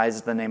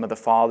baptized in the name of the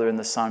Father and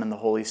the Son and the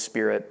Holy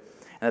Spirit,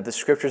 and that the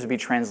scriptures would be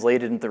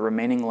translated into the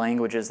remaining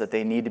languages that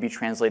they need to be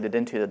translated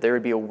into, that there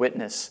would be a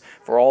witness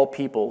for all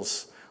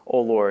peoples,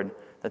 O Lord,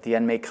 that the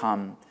end may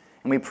come.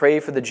 And we pray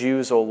for the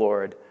Jews, O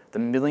Lord, the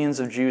millions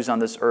of Jews on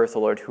this earth,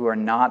 O Lord, who are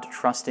not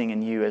trusting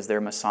in you as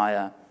their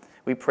Messiah.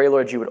 We pray,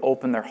 Lord, you would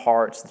open their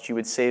hearts, that you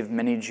would save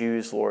many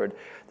Jews, Lord,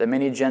 that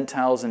many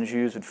Gentiles and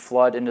Jews would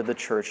flood into the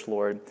church,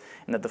 Lord,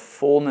 and that the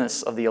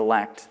fullness of the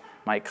elect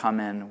might come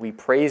in. We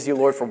praise you,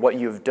 Lord, for what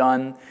you have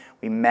done.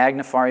 We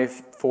magnify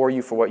for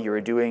you for what you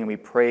are doing, and we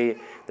pray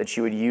that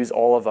you would use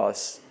all of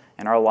us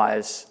in our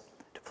lives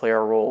to play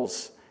our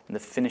roles in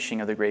the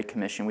finishing of the Great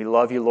Commission. We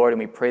love you, Lord, and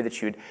we pray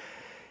that you would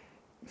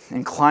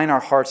incline our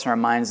hearts and our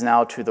minds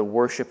now to the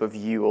worship of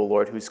you, O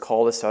Lord, who's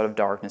called us out of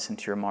darkness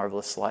into your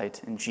marvelous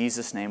light. In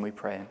Jesus' name we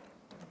pray.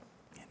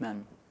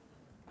 Amen.